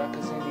 There's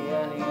rockets in the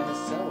alley and the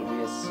sun will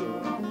be as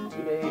soon.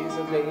 2 days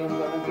a day I'm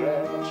gonna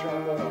grab and try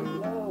to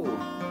blow.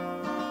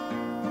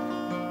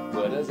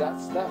 Where does that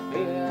stuff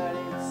here? And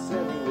it's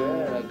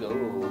everywhere I go.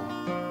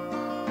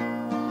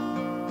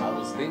 I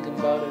was thinking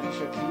about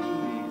Alicia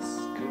Keys.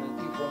 Couldn't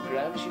keep from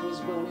crying. She was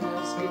born in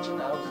Hell's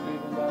Kitchen. I was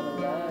living by the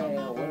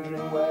line,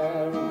 wondering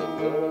where in the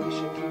world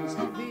Alicia Keys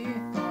could be.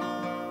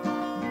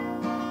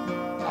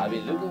 I've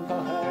been looking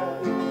for her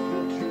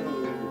even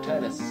through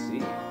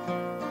Tennessee.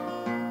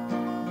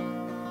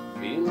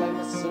 Feel like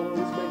my soul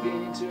is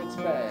beginning to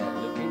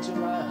expand. Look into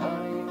my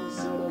heart and you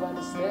sort of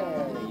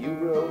understand. You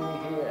brought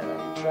me here and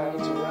you're trying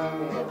to run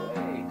me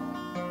away.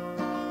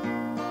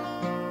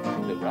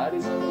 The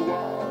writing's on the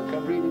wall,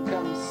 can't really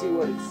come and see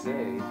what it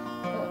say.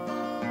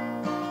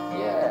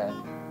 Yeah.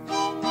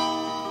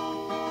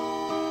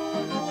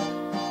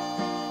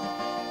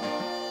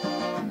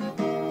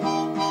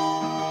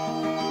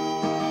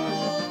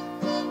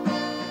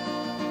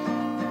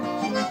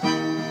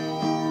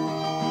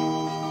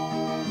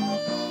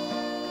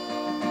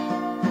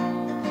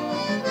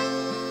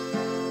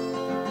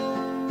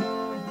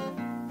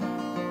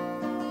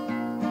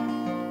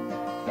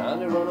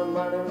 Thunder on a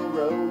mountain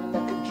road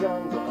like a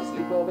drum. Gonna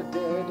sleep over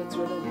there, that's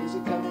where the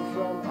music coming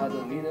from. I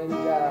don't need any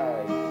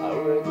guide, I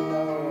already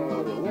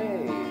know the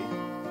way.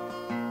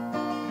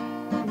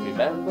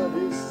 Remember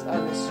this,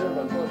 I'm a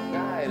servant both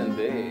night and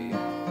day.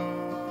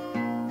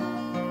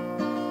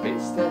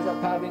 Pistols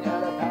are popping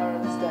and the power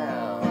is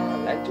down.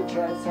 I'd like to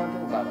try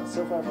something but I'm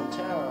so far from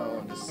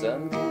town. The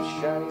sun keeps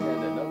shining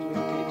and the north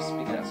wind keeps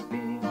picking up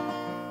speed.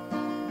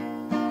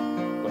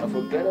 Gonna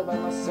forget about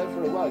myself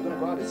for a while, gonna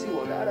go out and see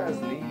what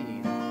others need.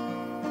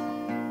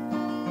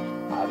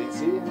 I've been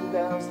sitting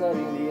down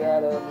studying the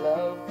art of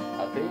love.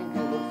 I think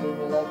it will feel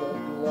me like a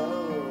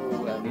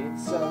glow. I need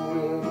some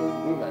real good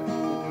woman to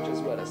do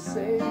just what I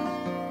say.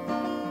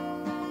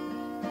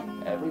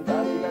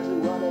 Everybody got to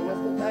wonder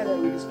what's the matter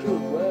with this cruel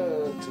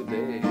world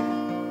today.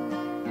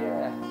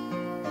 Yeah.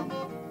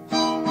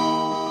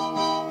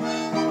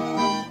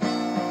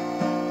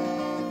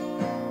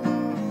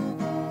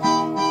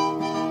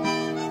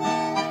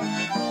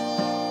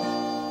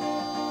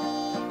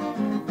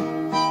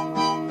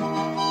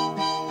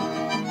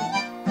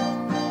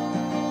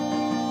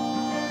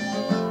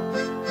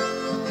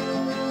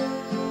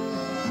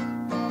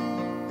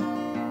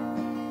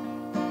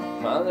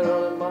 Mother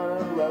on a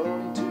mountain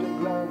road into the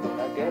ground. When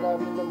I get up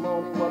in the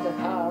morning, what the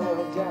heart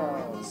roll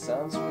down.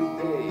 Some sweet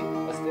day,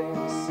 I stand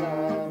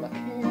beside my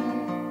king.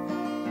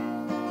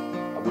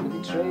 I wouldn't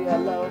betray our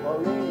love or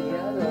any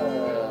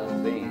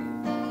other thing.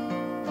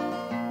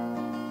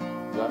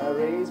 Gonna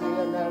raise me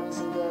a nervous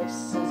and deaf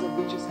sons of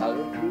bitches. I'll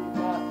recruit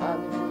my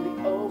army from the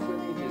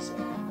orphanages.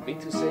 Been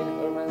to St.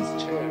 Herman's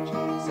Church,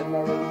 send my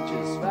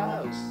religious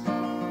vows.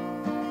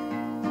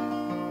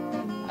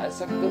 I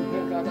suck the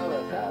milk out of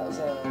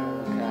 1,000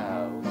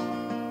 cows.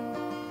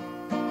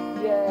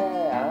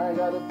 Yeah, I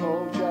got a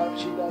pork chop,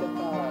 she got a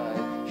pie.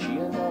 She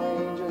and no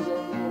angels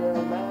and neither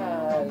am I.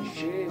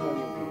 Shame on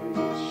your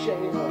pretty,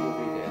 shame on your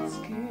pretty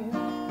skin.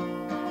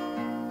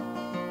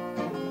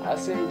 I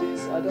say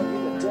this, I don't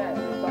give a damn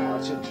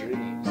about your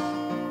dreams.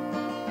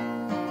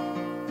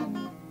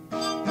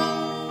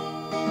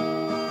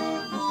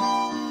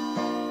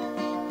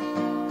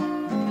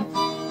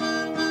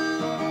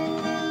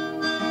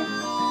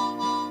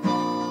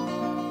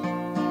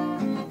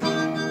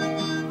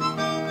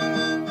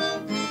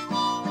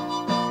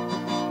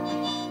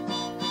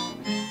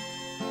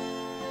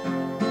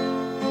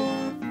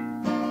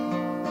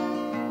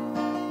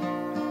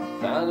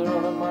 Thunder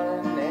on a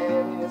mountain,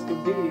 heavy as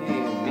could be.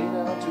 Mean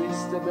I'll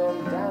twist the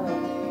belly down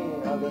on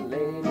me. All the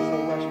ladies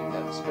are watching,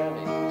 they're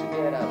screaming to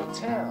get out of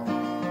town.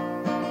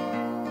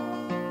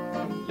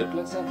 Look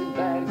like something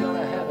bad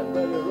gonna happen,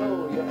 but you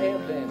roll your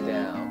airplane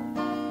down.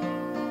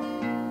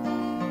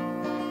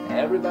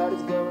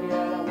 Everybody's going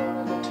out, I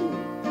wanna go too.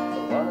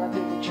 But wanna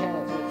take a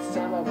chance with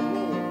some of the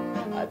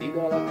new. I did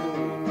all I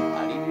could,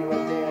 I need you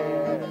right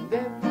there and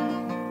then.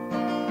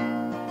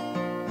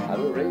 I've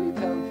already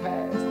come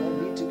past, no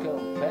need to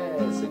come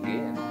past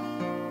again.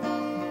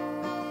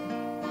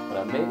 But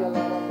I make a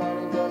lot of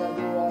money, gonna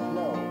go off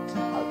note.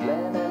 I'll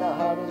plan and I'll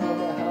harvest when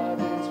the hard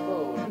winds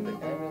fall. And the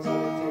embers on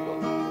the table,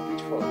 the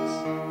pitchforks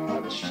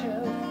on the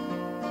shelf.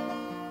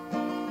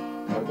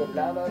 For the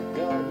love of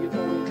God, you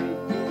only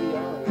take me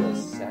on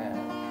yourself.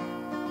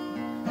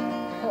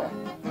 Huh.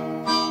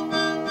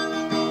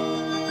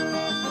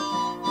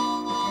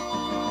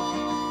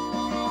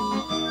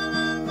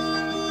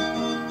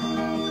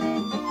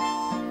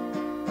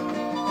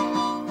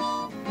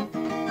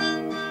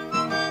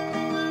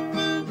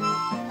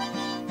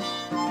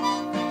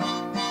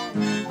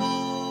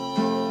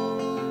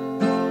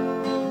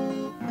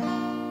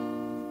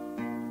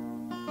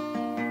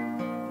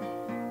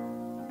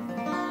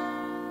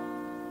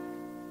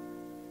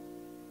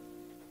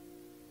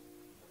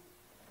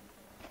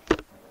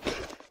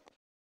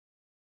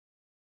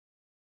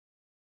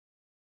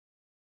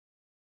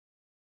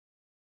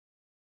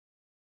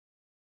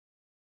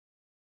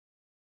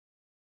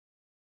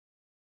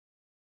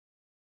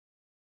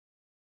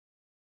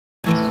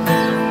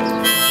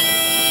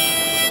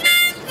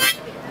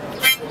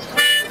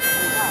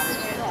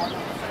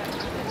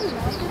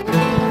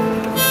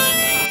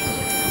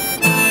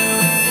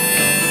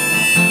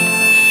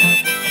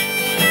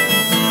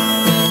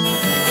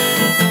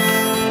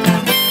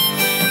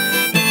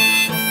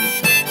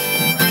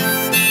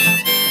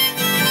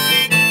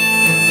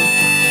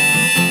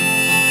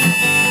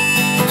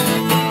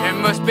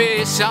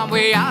 some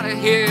way out of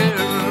here,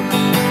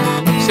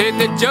 said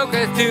the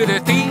joker to the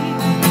thief.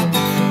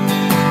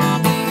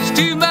 There's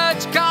too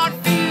much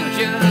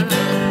confusion,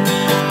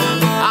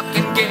 I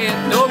can get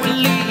no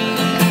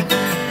relief.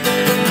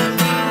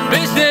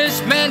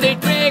 Businessmen, they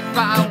drink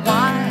my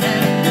wine,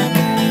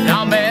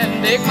 young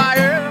men dig my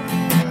earth.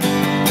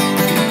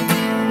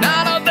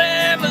 None of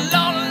them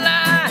along the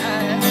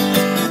line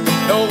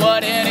know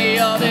what any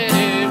of it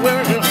is worth.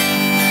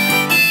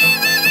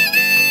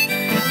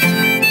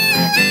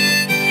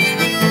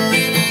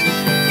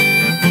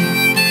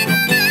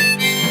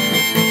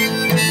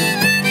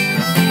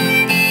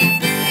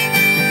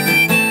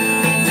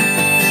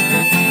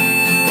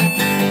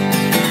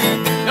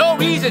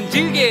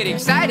 To get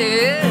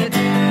excited,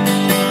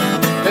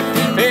 the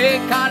big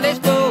college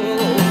bowl.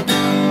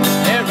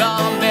 There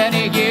are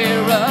many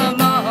here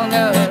among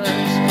us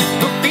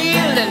who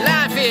feel that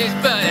life is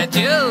but a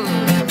joke.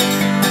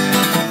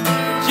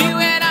 You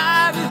and I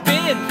have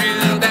been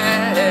through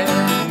that,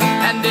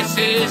 and this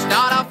is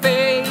not our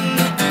fate.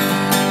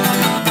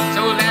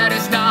 So let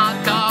us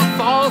not talk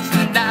false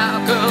now,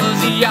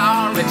 'cause the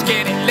hour it's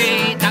getting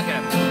late.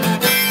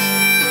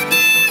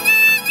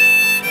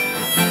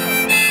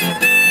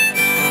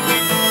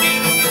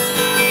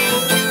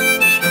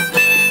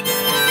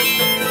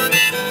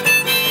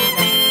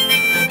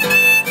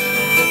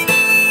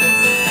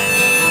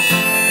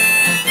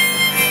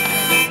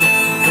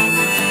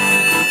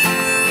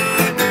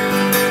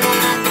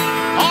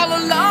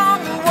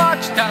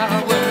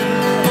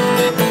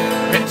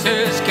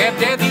 Kept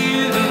their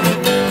view,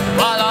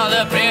 while all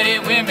the pretty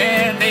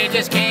women, they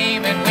just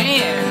came and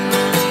went.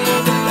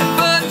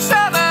 But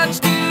servants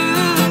do,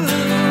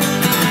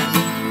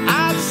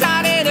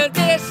 outside in the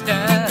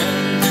distance,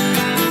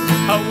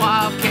 a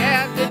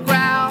wildcat did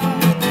growl.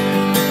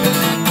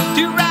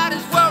 Two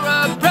riders were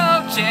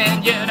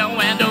approaching, you know,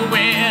 and the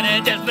wind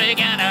had just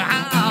began to howl.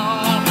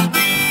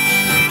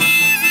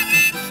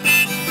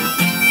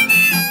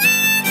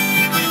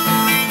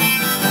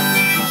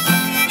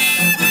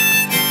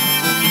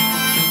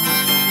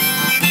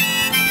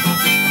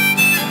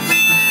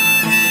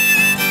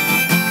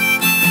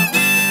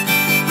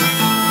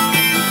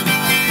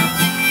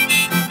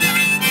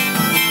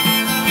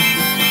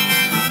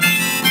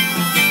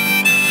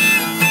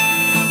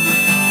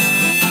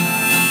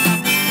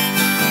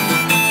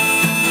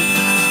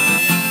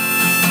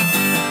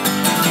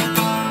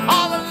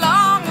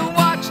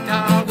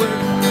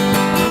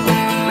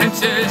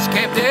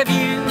 Kept their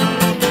view,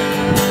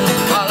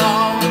 while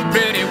all the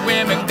pretty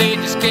women, they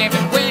just came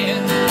and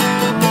went.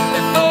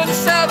 The foot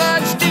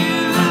servants do,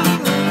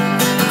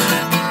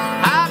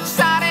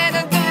 outside in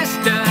the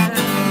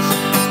distance,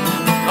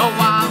 a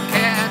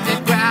wildcat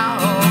did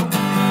growl.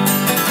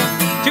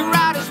 Two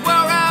riders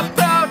were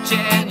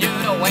approaching, you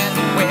know, when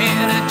the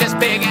wind had just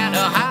began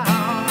to howl.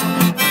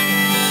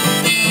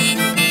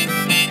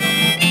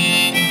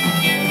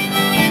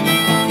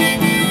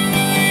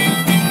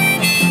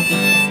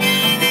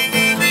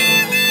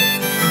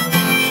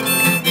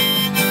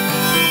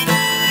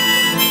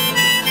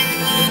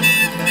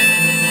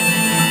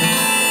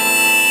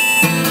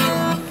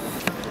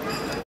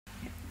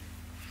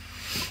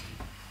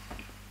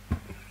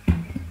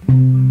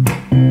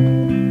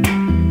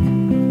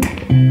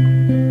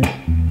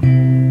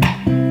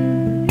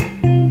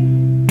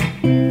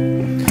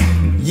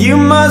 You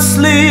must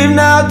leave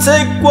now,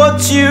 take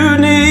what you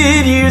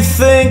need, you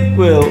think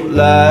will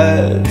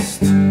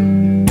last.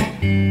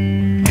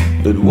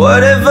 But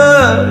whatever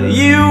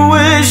you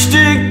wish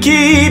to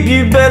keep,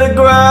 you better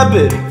grab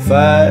it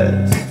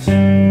fast.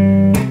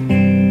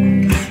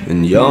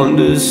 And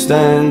yonder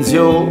stands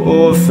your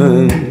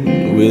orphan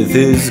with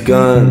his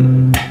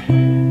gun,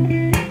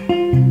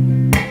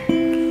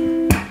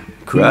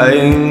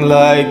 crying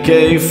like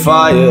a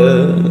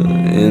fire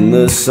in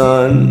the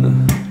sun.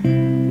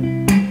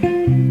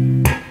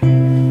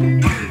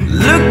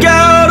 Look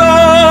out,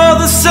 all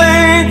the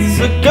saints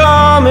are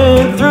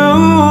coming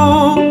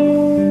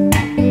through,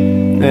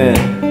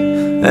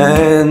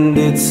 and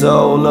it's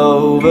all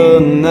over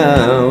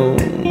now,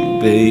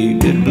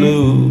 baby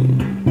blue.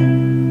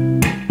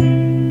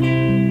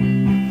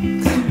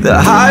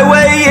 The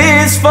highway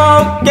is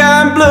for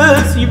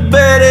gamblers, you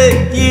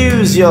better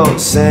use your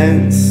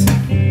sense.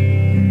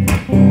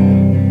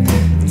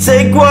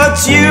 Take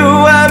what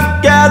you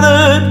have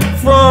gathered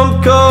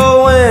from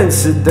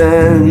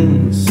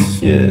coincidence,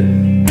 yeah.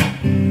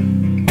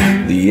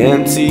 The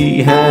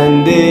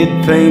empty-handed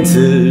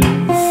painter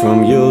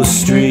from your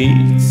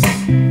streets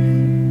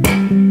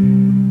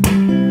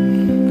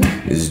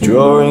is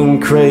drawing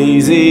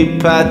crazy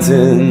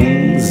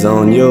patterns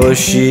on your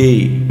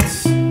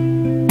sheets.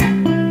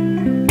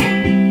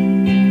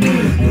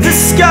 The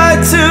sky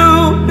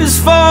too is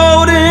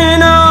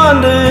folding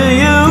under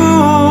you,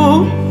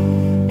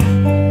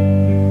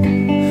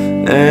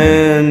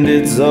 and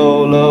it's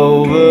all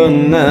over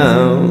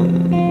now,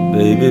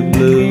 baby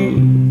blue.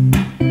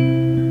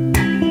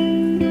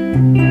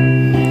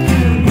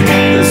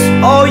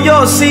 All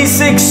your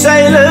seasick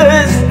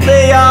sailors,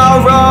 they are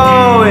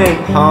rowing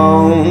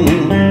home,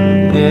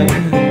 yeah.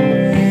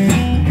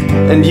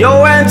 And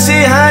your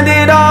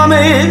empty-handed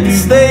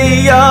minutes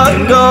they are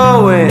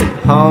going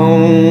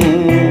home.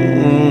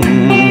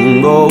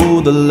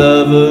 Oh, the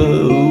lover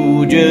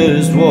who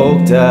just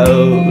walked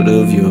out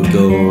of your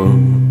door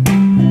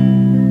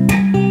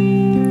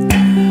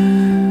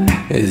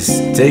is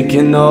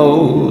taking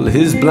all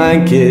his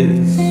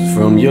blankets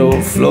from your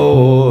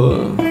floor.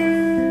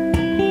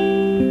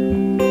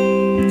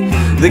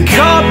 The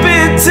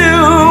carpet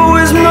too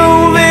is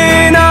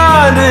moving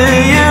under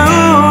you,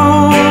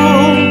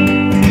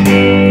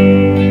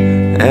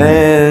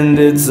 and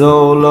it's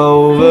all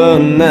over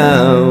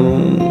now,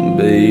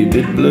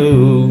 baby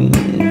blue.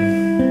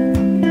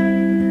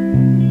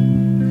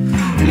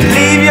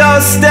 Leave your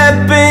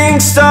stepping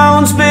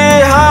stones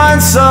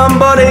behind,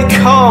 somebody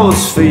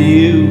calls for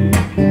you.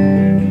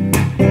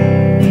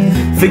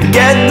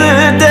 Forget the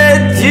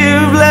debt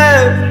you've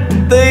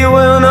left, they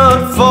will not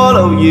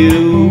follow you.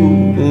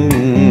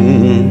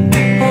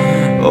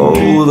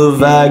 Oh, the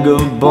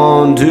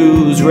vagabond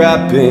who's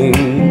rapping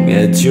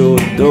at your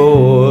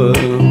door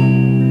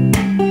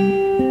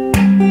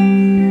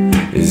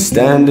is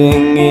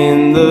standing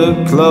in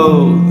the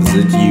clothes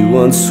that you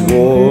once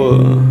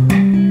wore.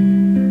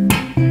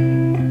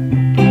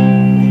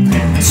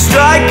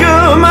 Strike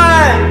a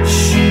match,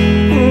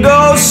 go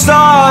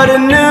start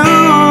anew.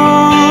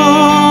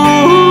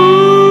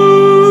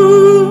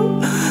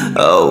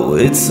 Oh,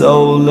 it's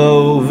all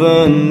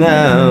over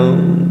now,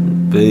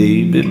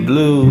 baby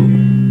blue.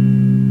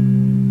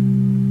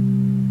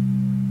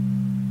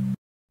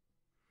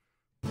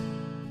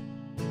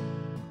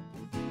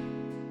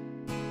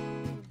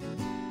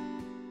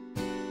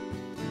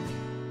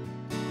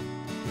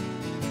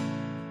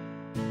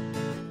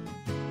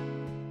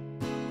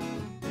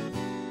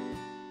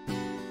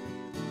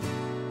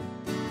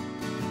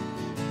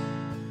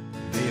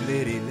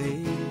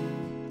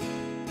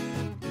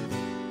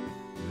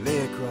 Lay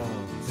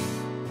across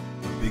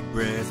a big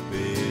brass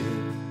bed.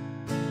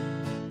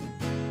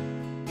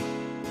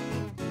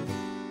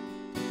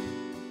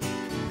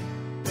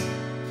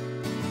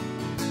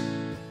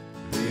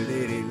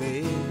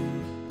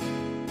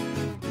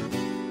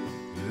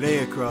 Lay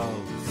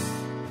across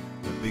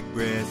a big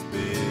brass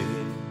bed.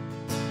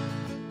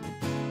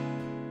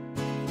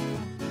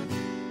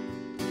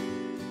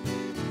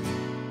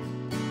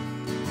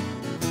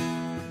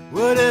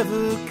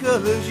 Whatever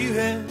colors you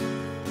have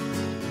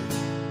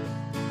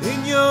in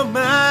your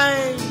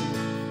mind,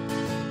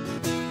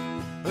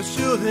 I'll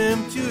show them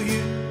to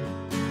you.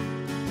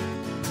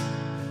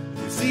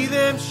 You'll see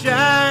them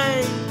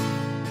shine.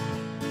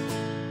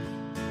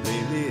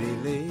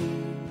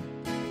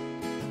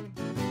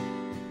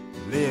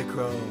 Lay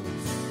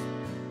across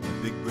a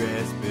big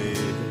brass bed.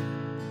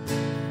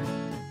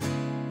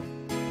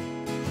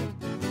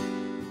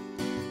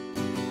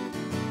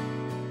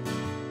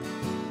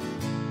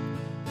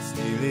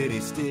 Stay, lady,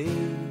 stay.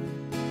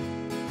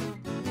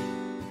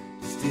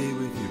 Stay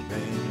with your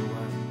man a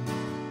while.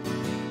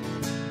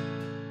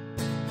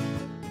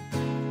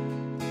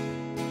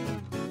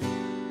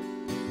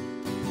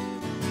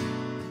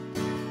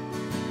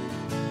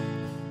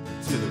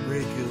 Till the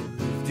break of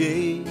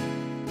day.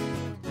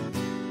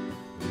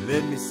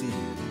 Let me see you,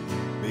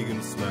 make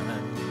him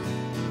smile.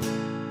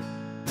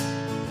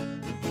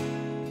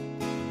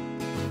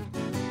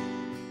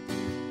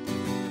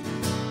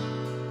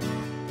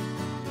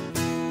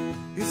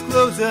 His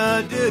clothes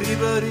are dirty,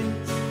 but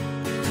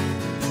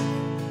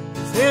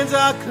his hands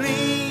are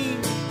clean.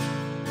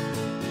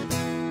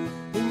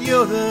 And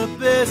you're the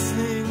best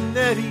thing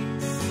that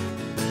he's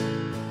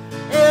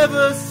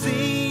ever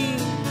seen.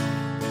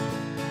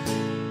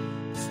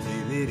 Stay,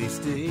 lady,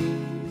 stay.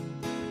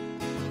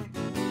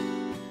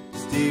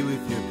 Stay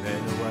with your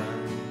man a while.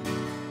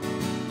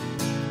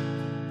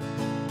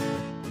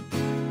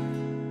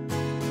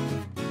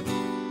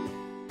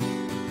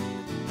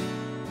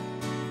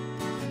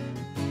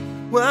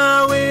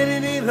 Why wait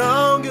any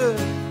longer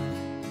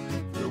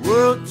for the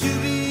world to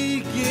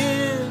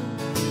begin?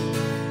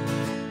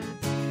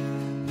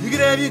 You could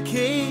have your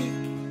cake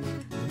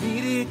and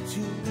eat it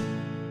too.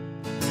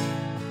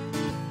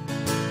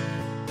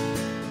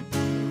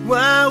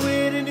 Why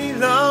wait any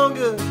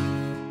longer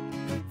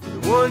for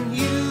the one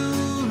you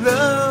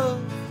love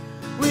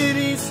when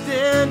he's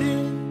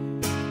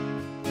standing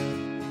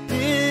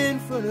in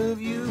front of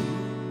you?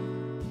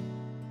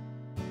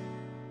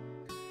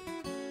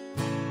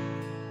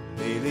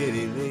 Lay,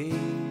 lady, lay.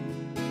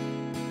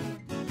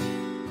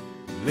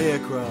 Lay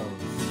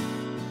across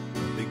a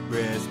big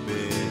brass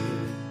bed.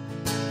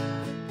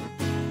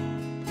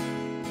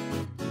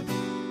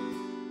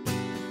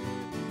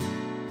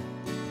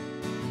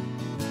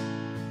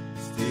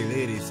 Stay,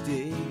 lady,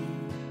 stay.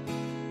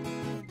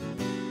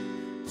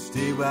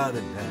 Stay while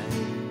the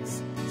night's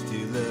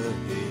still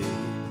ahead.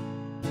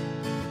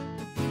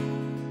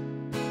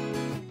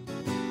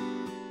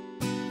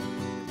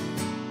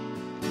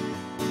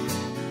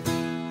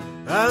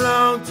 I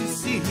long to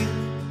see you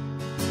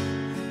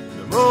in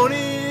the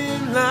morning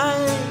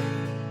light.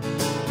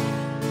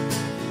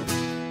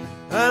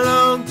 I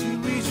long to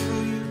reach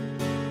for you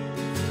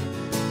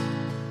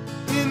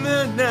in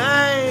the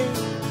night.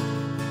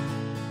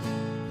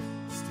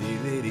 Stay,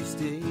 lady,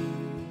 stay.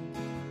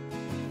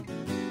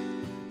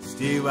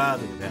 stay while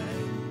they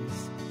ride.